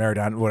U-Bahn,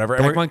 Meridian, whatever.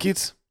 Bergmann-Kiez?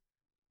 Is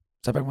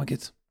that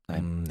Bergmann-Kiez? No,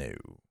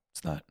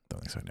 It's not. don't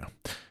think so. No.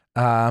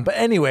 But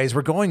anyways,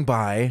 we're going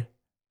by,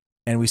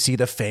 and we see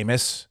the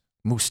famous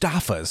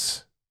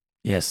Mustafa's,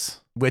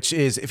 Yes. which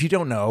is, if you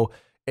don't know,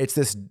 it's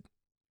this.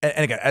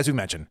 And again, as we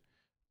mentioned,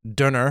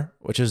 Döner,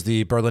 which is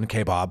the Berlin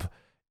kebab.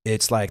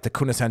 It's like the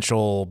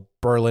quintessential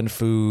Berlin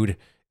food.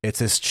 It's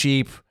this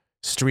cheap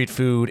street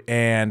food,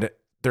 and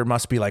there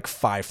must be like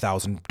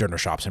 5,000 Döner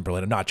shops in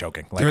Berlin. I'm not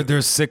joking. Like,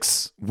 There's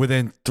 6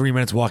 within 3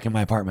 minutes walking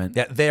my apartment.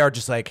 yeah, they are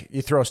just like,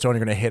 you throw a stone,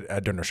 you're going to hit a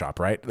Döner shop,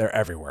 right? They're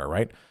everywhere,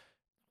 right?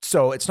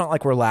 So it's not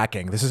like we're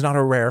lacking. This is not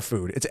a rare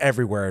food. It's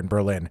everywhere in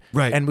Berlin.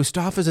 Right. And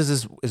Mustafa's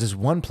is this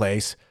one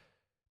place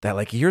that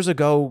like years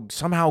ago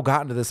somehow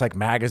got into this like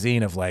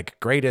magazine of like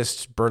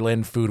greatest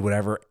Berlin food,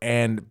 whatever.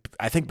 And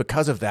I think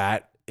because of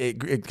that,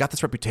 it got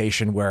this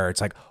reputation where it's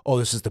like, oh,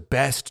 this is the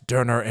best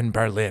Döner in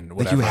Berlin. Like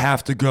Whatever. you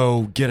have to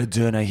go get a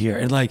Döner here.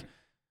 And like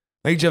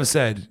Jeff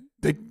said,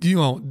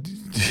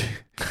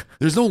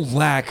 there's no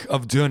lack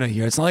of Döner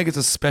here. It's not like it's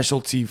a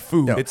specialty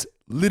food. No. It's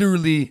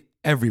literally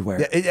everywhere.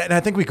 Yeah, and I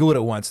think we Googled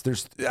it once.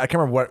 I can't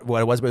remember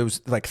what it was, but it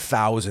was like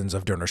thousands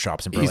of Döner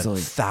shops in Berlin.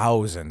 Easily.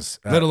 Thousands.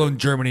 Let alone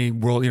Germany,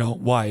 world,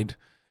 wide.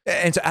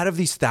 And so out of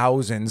these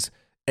thousands,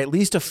 at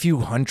least a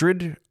few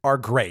hundred are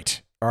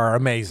great, are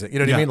amazing. You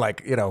know what I Yeah. mean?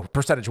 Like,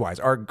 percentage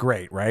wise are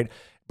great, right?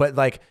 But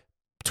like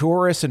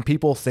tourists and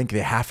people think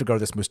they have to go to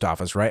this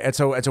Mustafa's, right? And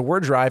so we're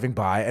driving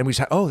by and we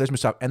say, oh, there's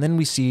Mustafa. And then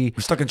we see,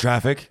 We're stuck in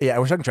traffic. yeah,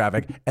 we're stuck in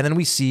traffic. And then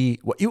we see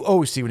what you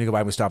always see when you go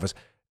by Mustafa's.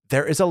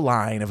 There is a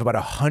line of about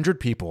 100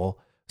 people.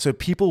 So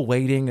people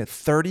waiting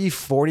 30,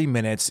 40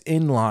 minutes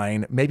in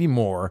line, maybe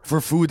more. For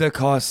food that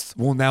costs,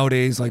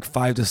 nowadays, like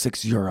 €5 to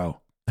 €6.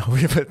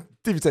 But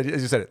as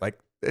you said it, like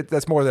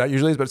that's more than that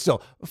usually is, but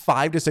still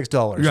 $5 to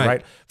 $6,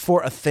 right?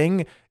 For a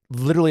thing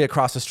literally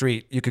across the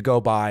street, you could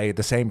go buy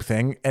the same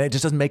thing, and it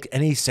just doesn't make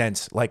any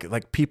sense.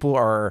 Like people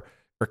are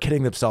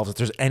kidding themselves if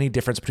there's any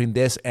difference between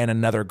this and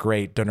another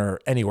great dinner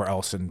anywhere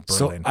else in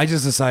Berlin. So I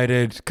just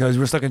decided, because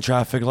we're stuck in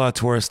traffic, a lot of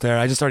tourists there,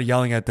 I just started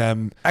yelling at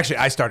them. Actually,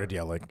 I started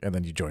yelling, and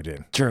then you joined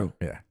in. True.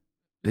 Yeah.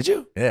 Did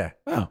you? Yeah.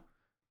 Oh.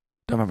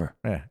 Don't remember.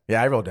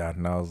 Yeah. I wrote down,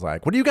 and I was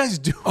like, "What do you guys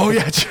do?" Oh,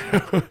 yeah,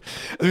 true.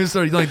 And we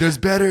started like, there's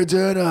better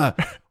Döner.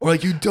 Or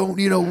like, you don't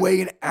need to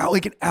wait an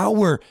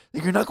hour.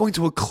 Like, you're not going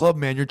to a club,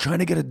 man. You're trying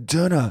to get a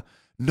Döner.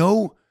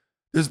 No,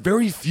 there's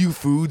very few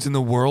foods in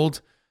the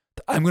world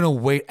that I'm going to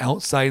wait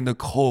outside in the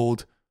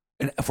cold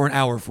for an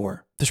hour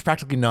for. There's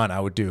practically none I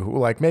would do.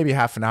 Like maybe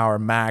half an hour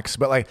max.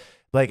 But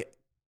like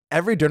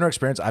every dinner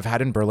experience I've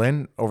had in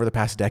Berlin over the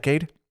past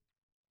decade,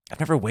 I've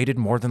never waited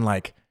more than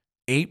like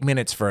 8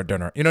 minutes for a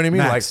dinner. You know what I mean?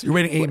 Max. Like You're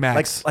waiting 8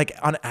 max. Like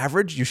on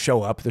average, you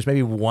show up. There's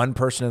maybe one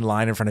person in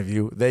line in front of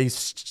you. They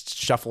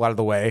shuffle out of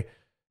the way,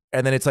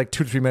 and then it's like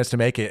 2 to 3 minutes to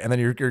make it, and then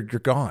you're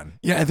gone.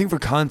 Yeah, I think for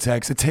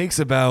context, it takes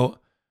about,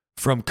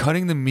 from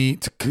cutting the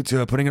meat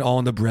to putting it all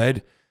on the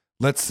bread,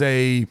 let's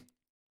say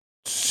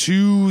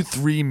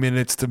 2-3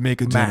 minutes to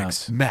make a Döner.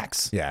 Max.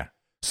 Max. Yeah.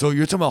 So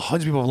you're talking about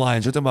hundreds of people in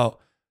lines. You're talking about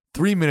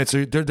 3 minutes,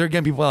 they're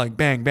getting people out like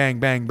bang, bang,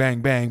 bang,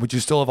 bang, bang, but you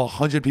still have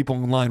 100 people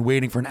in line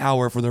waiting for an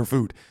hour for their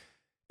food.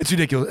 It's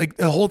ridiculous. Like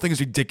the whole thing is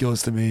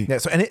ridiculous to me. Yeah,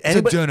 so It's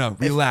a doner.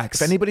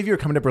 Relax. If anybody of you are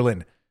coming to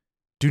Berlin,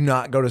 do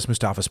not go to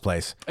Mustafa's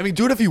place. I mean,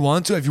 do it if you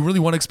want to, if you really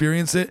want to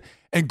experience it,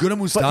 and go to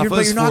Mustafa's.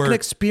 But you're not going to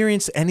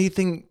experience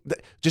anything.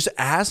 Just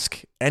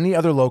ask any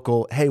other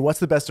local, hey, what's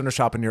the best dinner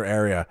shop in your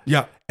area?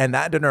 Yeah. And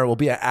that dinner will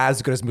be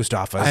as good as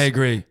Mustafa's. I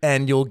agree.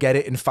 And you'll get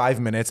it in 5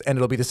 minutes, and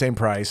it'll be the same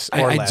price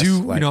or I less.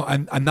 do, Like,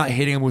 I'm not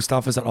hating on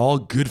Mustafa's at all.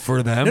 Good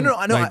for them. No,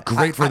 I know. Like,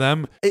 great for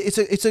them.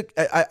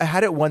 I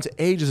had it once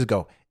ages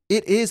ago.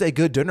 It is a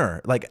good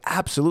dinner. Like,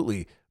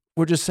 absolutely.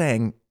 We're just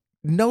saying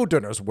no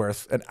dinner's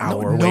worth an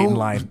hour wait in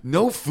line.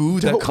 No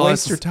food Don't that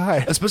costs waste your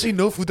time. Especially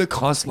no food that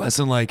costs less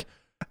than like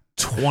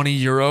 20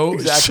 euro.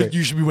 Exactly.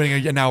 You should be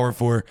waiting an hour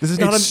for. This is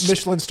not a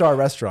Michelin star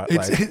restaurant.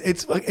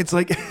 It's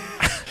like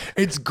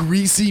it's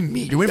greasy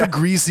meat. You're waiting for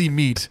greasy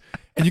meat,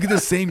 and you get the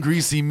same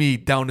greasy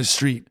meat down the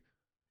street,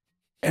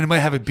 and it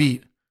might have a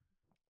beat.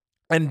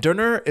 And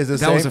dinner is the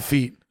That same. was a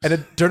feat.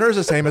 And dinner is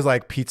the same as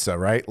like pizza,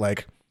 right?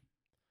 Like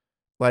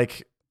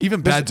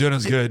Even bad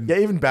dinner's good. Yeah,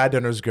 even bad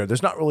dinner is good.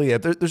 There's not really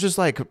there's just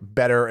like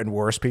better and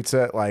worse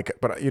pizza. Like,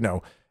 but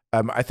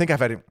I think I've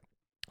had,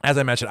 as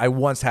I mentioned, I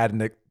once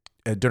had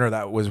a dinner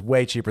that was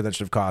way cheaper than it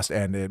should have cost,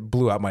 and it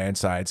blew out my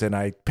insides, and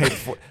I paid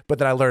for. But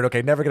then I learned,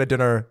 okay, never get a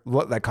dinner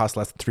that costs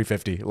less than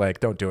 $3.50.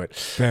 Like, don't do it.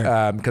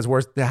 Fair. Because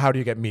how do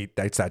you get meat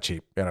that's that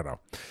cheap? I don't know.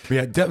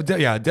 But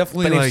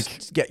definitely. But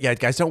Like,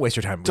 guys, don't waste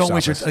your time. don't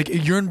waste your like.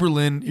 You're in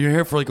Berlin. You're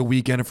here for like a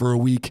weekend or for a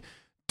week.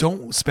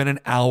 Don't spend an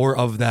hour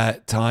of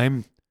that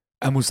time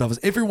at Mustafa's.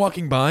 If you're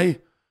walking by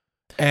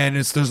and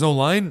there's no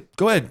line,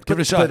 go ahead, give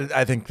it a shot. But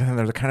I think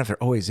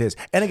there always is.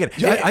 And again,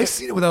 I've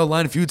seen it without a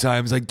line a few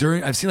times. Like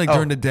during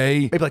the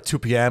day, maybe like 2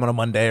 p.m. on a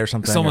Monday or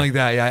something. something like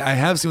that. Yeah, I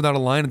have seen without a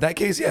line. In that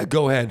case, yeah,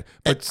 go ahead.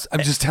 But I'm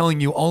just telling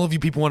you, all of you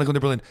people want to go to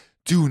Berlin,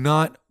 do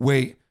not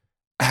wait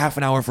a half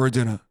an hour for a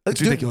dinner.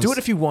 It's ridiculous. Do it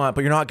if you want,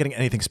 but you're not getting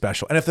anything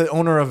special. And if the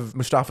owner of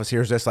Mustafa's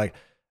hears this, like,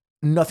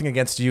 nothing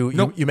against you.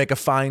 Nope. You make a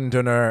fine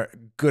dinner,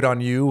 good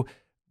on you.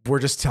 We're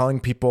just telling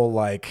people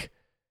like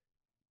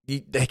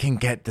they can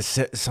get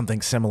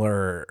something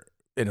similar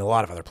in a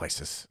lot of other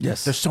places.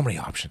 Yes. There's so many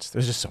options.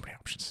 There's just so many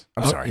options.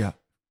 I'm sorry. Yeah,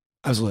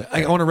 absolutely.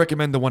 I want to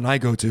recommend the one I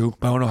go to,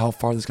 but I don't know how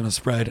far this is going to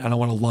spread. I don't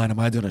want to line at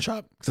my dinner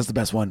shop because that's the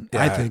best one.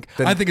 Yeah, I think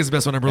it's the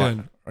best one in Berlin.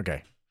 Yeah,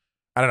 okay.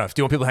 I don't know. Do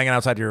you want people hanging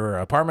outside your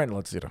apartment?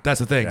 That's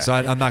the thing. Yeah. So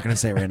I'm not going to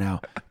say it right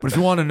now. But if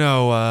you want to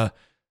know,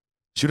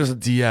 shoot us a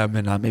DM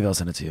and maybe I'll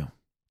send it to you.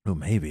 Ooh,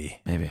 maybe.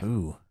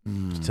 Ooh.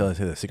 Just tell us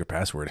the secret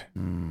password.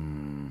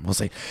 We'll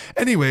see.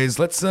 Anyways,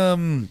 let's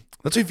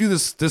review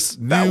this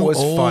new That was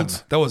old. fun.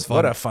 That was fun.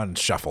 What a fun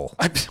shuffle.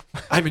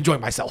 I'm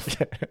enjoying myself.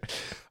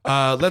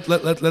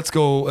 Let's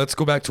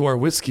go back to our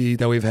whiskey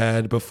that we've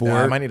had before.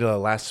 I might need a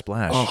last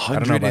splash. I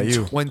don't know about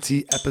you.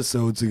 120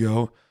 episodes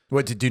ago.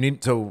 What do you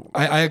need? So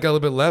I got a little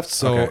bit left,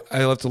 so Okay.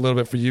 I left a little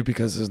bit for you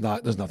because there's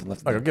nothing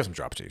left. I'll give some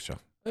drops to you. So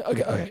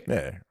Okay.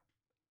 yeah.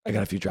 I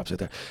got a few drops right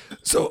there.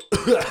 So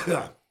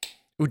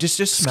Ooh, just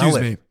smell excuse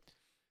it. me.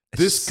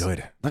 It's This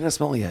good. I'm not gonna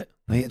smell it yet.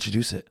 Let me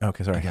introduce it.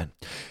 Okay, sorry. Again.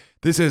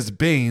 This is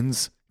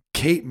Baines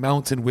Cape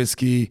Mountain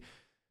Whiskey,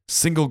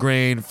 single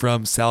grain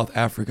from South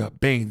Africa.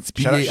 Baines.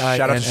 Shout out to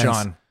B-A-I-N-S.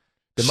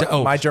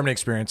 Sean. My German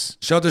experience.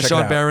 Shout out to Check it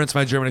Sean out. Barons,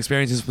 my German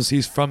experience.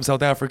 He's from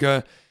South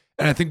Africa.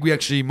 And I think we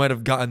actually might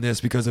have gotten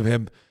this because of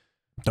him.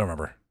 Don't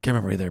remember. Can't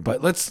remember either.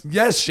 But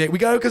yes, Shay, we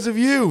got it because of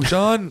you,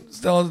 Sean.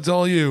 It's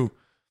all you.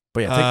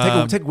 But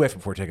yeah, take a whiff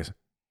before you take us. It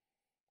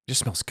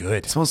just smells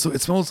good. It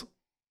smells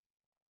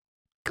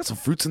got some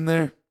fruits in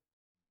there.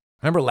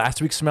 Remember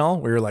last week's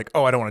smell where you're like,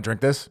 oh, I don't want to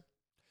drink this?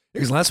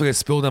 Because last week I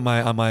spilled on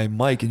my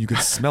mic and you could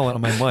smell it on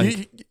my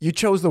mic. You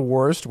chose the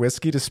worst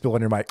whiskey to spill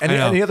on your mic. I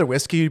know. Any other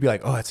whiskey, you'd be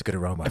like, oh, that's a good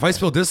aroma. If I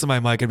spilled this on my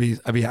mic, I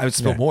would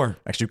spill Yeah. more.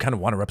 Actually, you kind of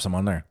want to rub some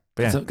on there.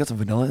 But yeah. Got some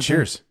vanilla in there?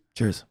 Cheers.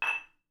 Cheers.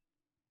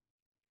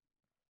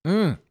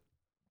 Yeah,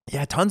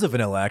 tons of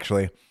vanilla,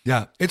 actually.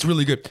 Yeah, it's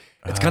really good.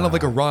 It's kind of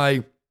like a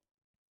rye.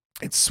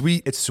 It's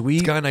sweet. It's sweet.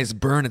 It's got a nice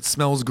burn. It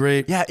smells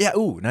great. Yeah.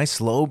 Ooh, nice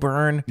slow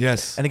burn.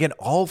 Yes. And again,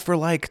 all for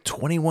like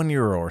 21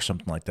 euro or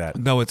something like that.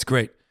 No, it's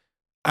great.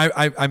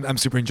 I'm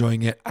super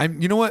enjoying it.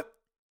 You know what?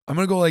 I'm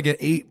gonna go like an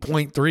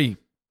 8.3.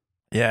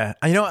 Yeah.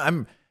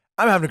 I'm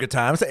having a good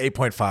time. It's an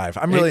 8.5.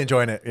 I'm really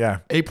enjoying it. Yeah.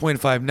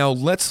 8.5.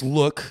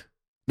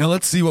 Now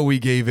let's see what we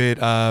gave it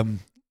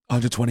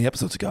 120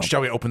 episodes ago.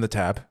 Shall we open the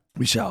tab?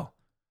 We shall.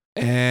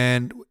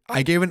 And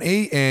I gave an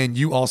 8, and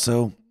you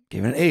also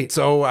gave it an 8.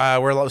 So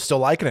we're still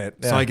liking it.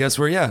 Yeah. So I guess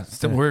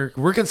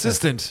we're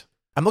consistent.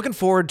 I'm looking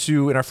forward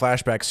to, in our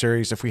flashback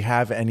series, if we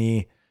have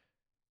any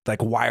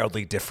like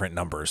wildly different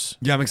numbers.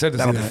 Yeah, I'm excited to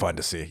That'll see be that. fun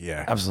to see.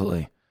 Yeah.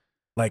 Absolutely.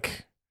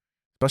 Like,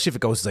 especially if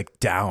it goes like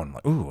down.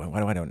 Like, ooh, why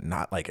do I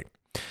not like it?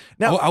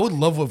 Now, I would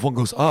love if one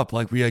goes up.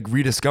 Like we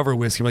rediscover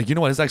whiskey. Like, you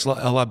know what? It's actually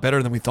a lot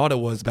better than we thought it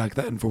was back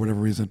then for whatever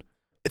reason.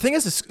 the thing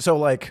is, so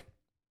like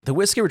the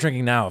whiskey we're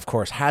drinking now, of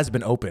course, has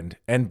been opened,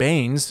 and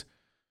Baines,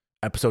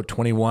 episode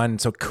 21,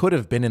 so could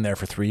have been in there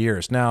for 3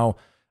 years. Now,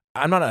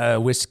 I'm not a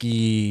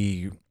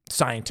whiskey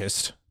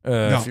scientist,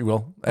 if you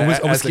will. A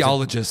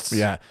whiskeyologist.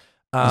 Yeah.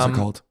 What's it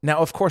called? Now,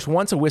 of course,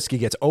 once a whiskey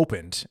gets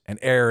opened and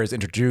air is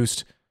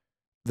introduced,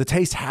 the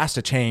taste has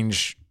to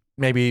change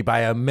maybe by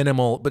a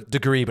minimal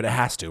degree, but it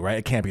has to, right?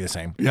 It can't be the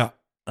same. Yeah.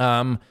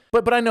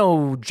 But I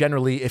know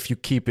generally if you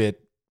keep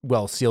it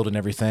well sealed and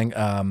everything,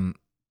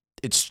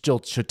 it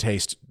still should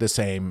taste the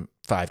same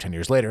 5-10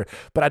 years later.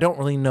 But I don't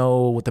really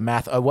know what the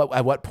math, at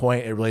what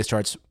point it really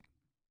starts.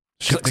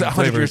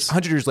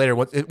 100 years later,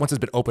 once it's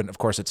been opened, of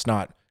course, it's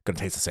not going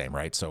to taste the same,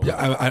 right? So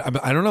yeah,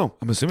 I don't know.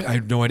 I'm assuming. I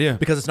have no idea.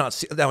 Because it's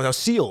not now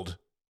sealed,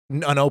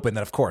 unopened,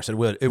 then of course it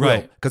will,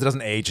 because it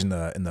doesn't age in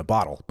the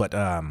bottle. But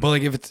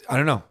like if it's, I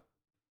don't know.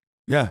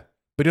 Yeah.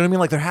 But you know what I mean?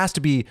 Like there has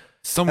to be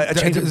some a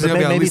change.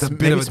 Maybe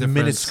it's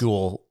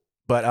minuscule.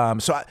 But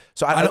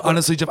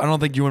honestly, Jeff, I don't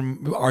think you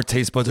and our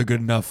taste buds are good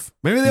enough.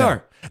 Maybe they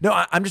are.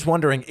 No, I'm just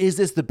wondering, is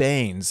this the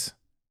Baines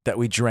that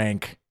we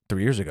drank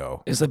 3 years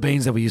ago? It's the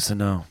Baines that we used to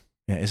know.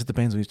 Yeah, is it the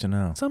Baines we used to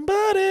know?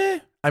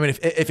 Somebody. I mean,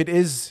 if it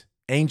is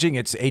aging,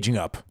 it's aging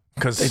up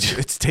because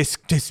it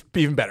tastes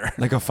even better.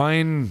 Like a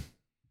fine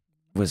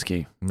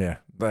whiskey. Yeah,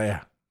 but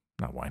yeah,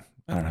 not wine.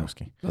 I don't know.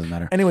 Whiskey. Doesn't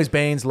matter. Anyways,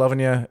 Baines, loving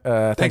you.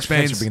 Thanks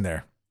for being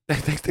there.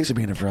 Thanks for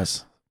being there for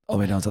us all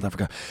the way down in South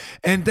Africa.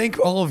 And thank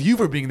all of you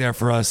for being there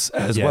for us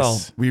as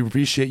well. We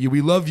appreciate you.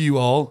 We love you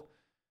all.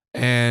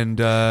 And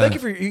thank you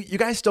for you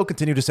guys still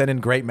continue to send in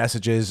great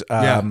messages.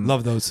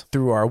 Love those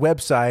through our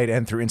website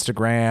and through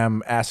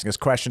Instagram, asking us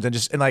questions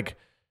and like,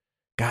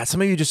 God,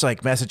 some of you just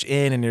like message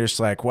in and you're just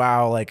like,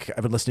 wow, like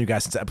I've been listening to you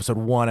guys since episode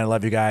 1. I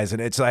love you guys,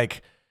 and it's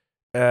like,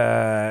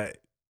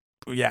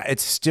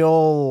 it's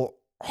still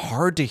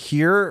hard to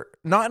hear.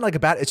 Not in like a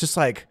bad. It's just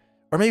like,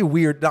 or maybe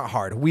weird, not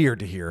hard, weird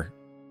to hear.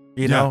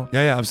 You know?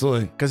 Yeah,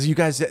 absolutely. Because you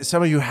guys,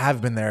 some of you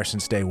have been there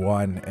since day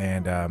 1,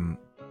 and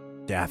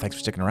thanks for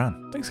sticking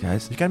around. Thanks,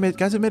 guys. You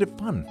guys have made it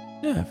fun.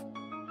 Yeah.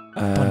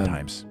 Fun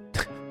times.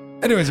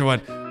 Anyways,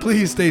 everyone,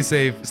 please stay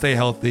safe, stay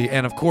healthy,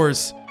 and of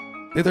course,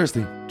 stay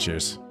thirsty.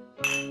 Cheers.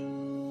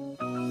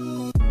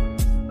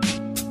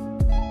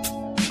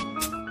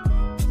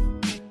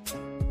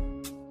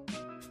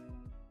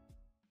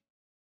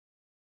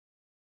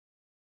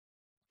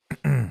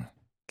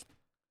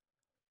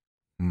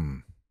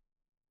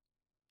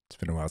 It's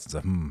been a while since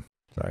sorry.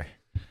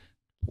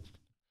 A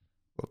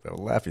little bit of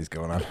laughy's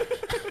going on.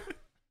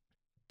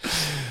 A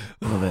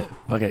little bit.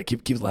 Okay,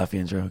 keep laughing,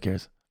 Andrew. Who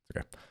cares?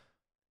 Okay.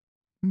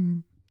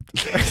 No,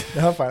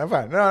 I'm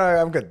fine. No,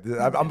 I'm good.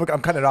 I'm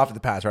cutting it off at the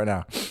pass right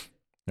now.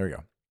 There we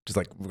go. Just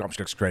like I'm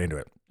just straight into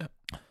it. Yeah.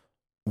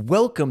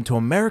 Welcome to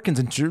Americans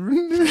in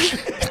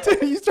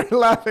You started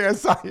laughing. I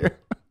saw you.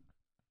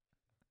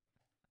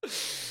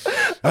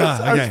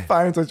 I was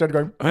fine, so I started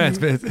going. It's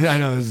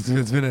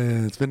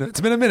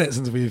been a minute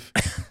since we've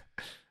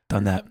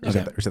done that. We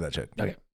said that shit. Okay.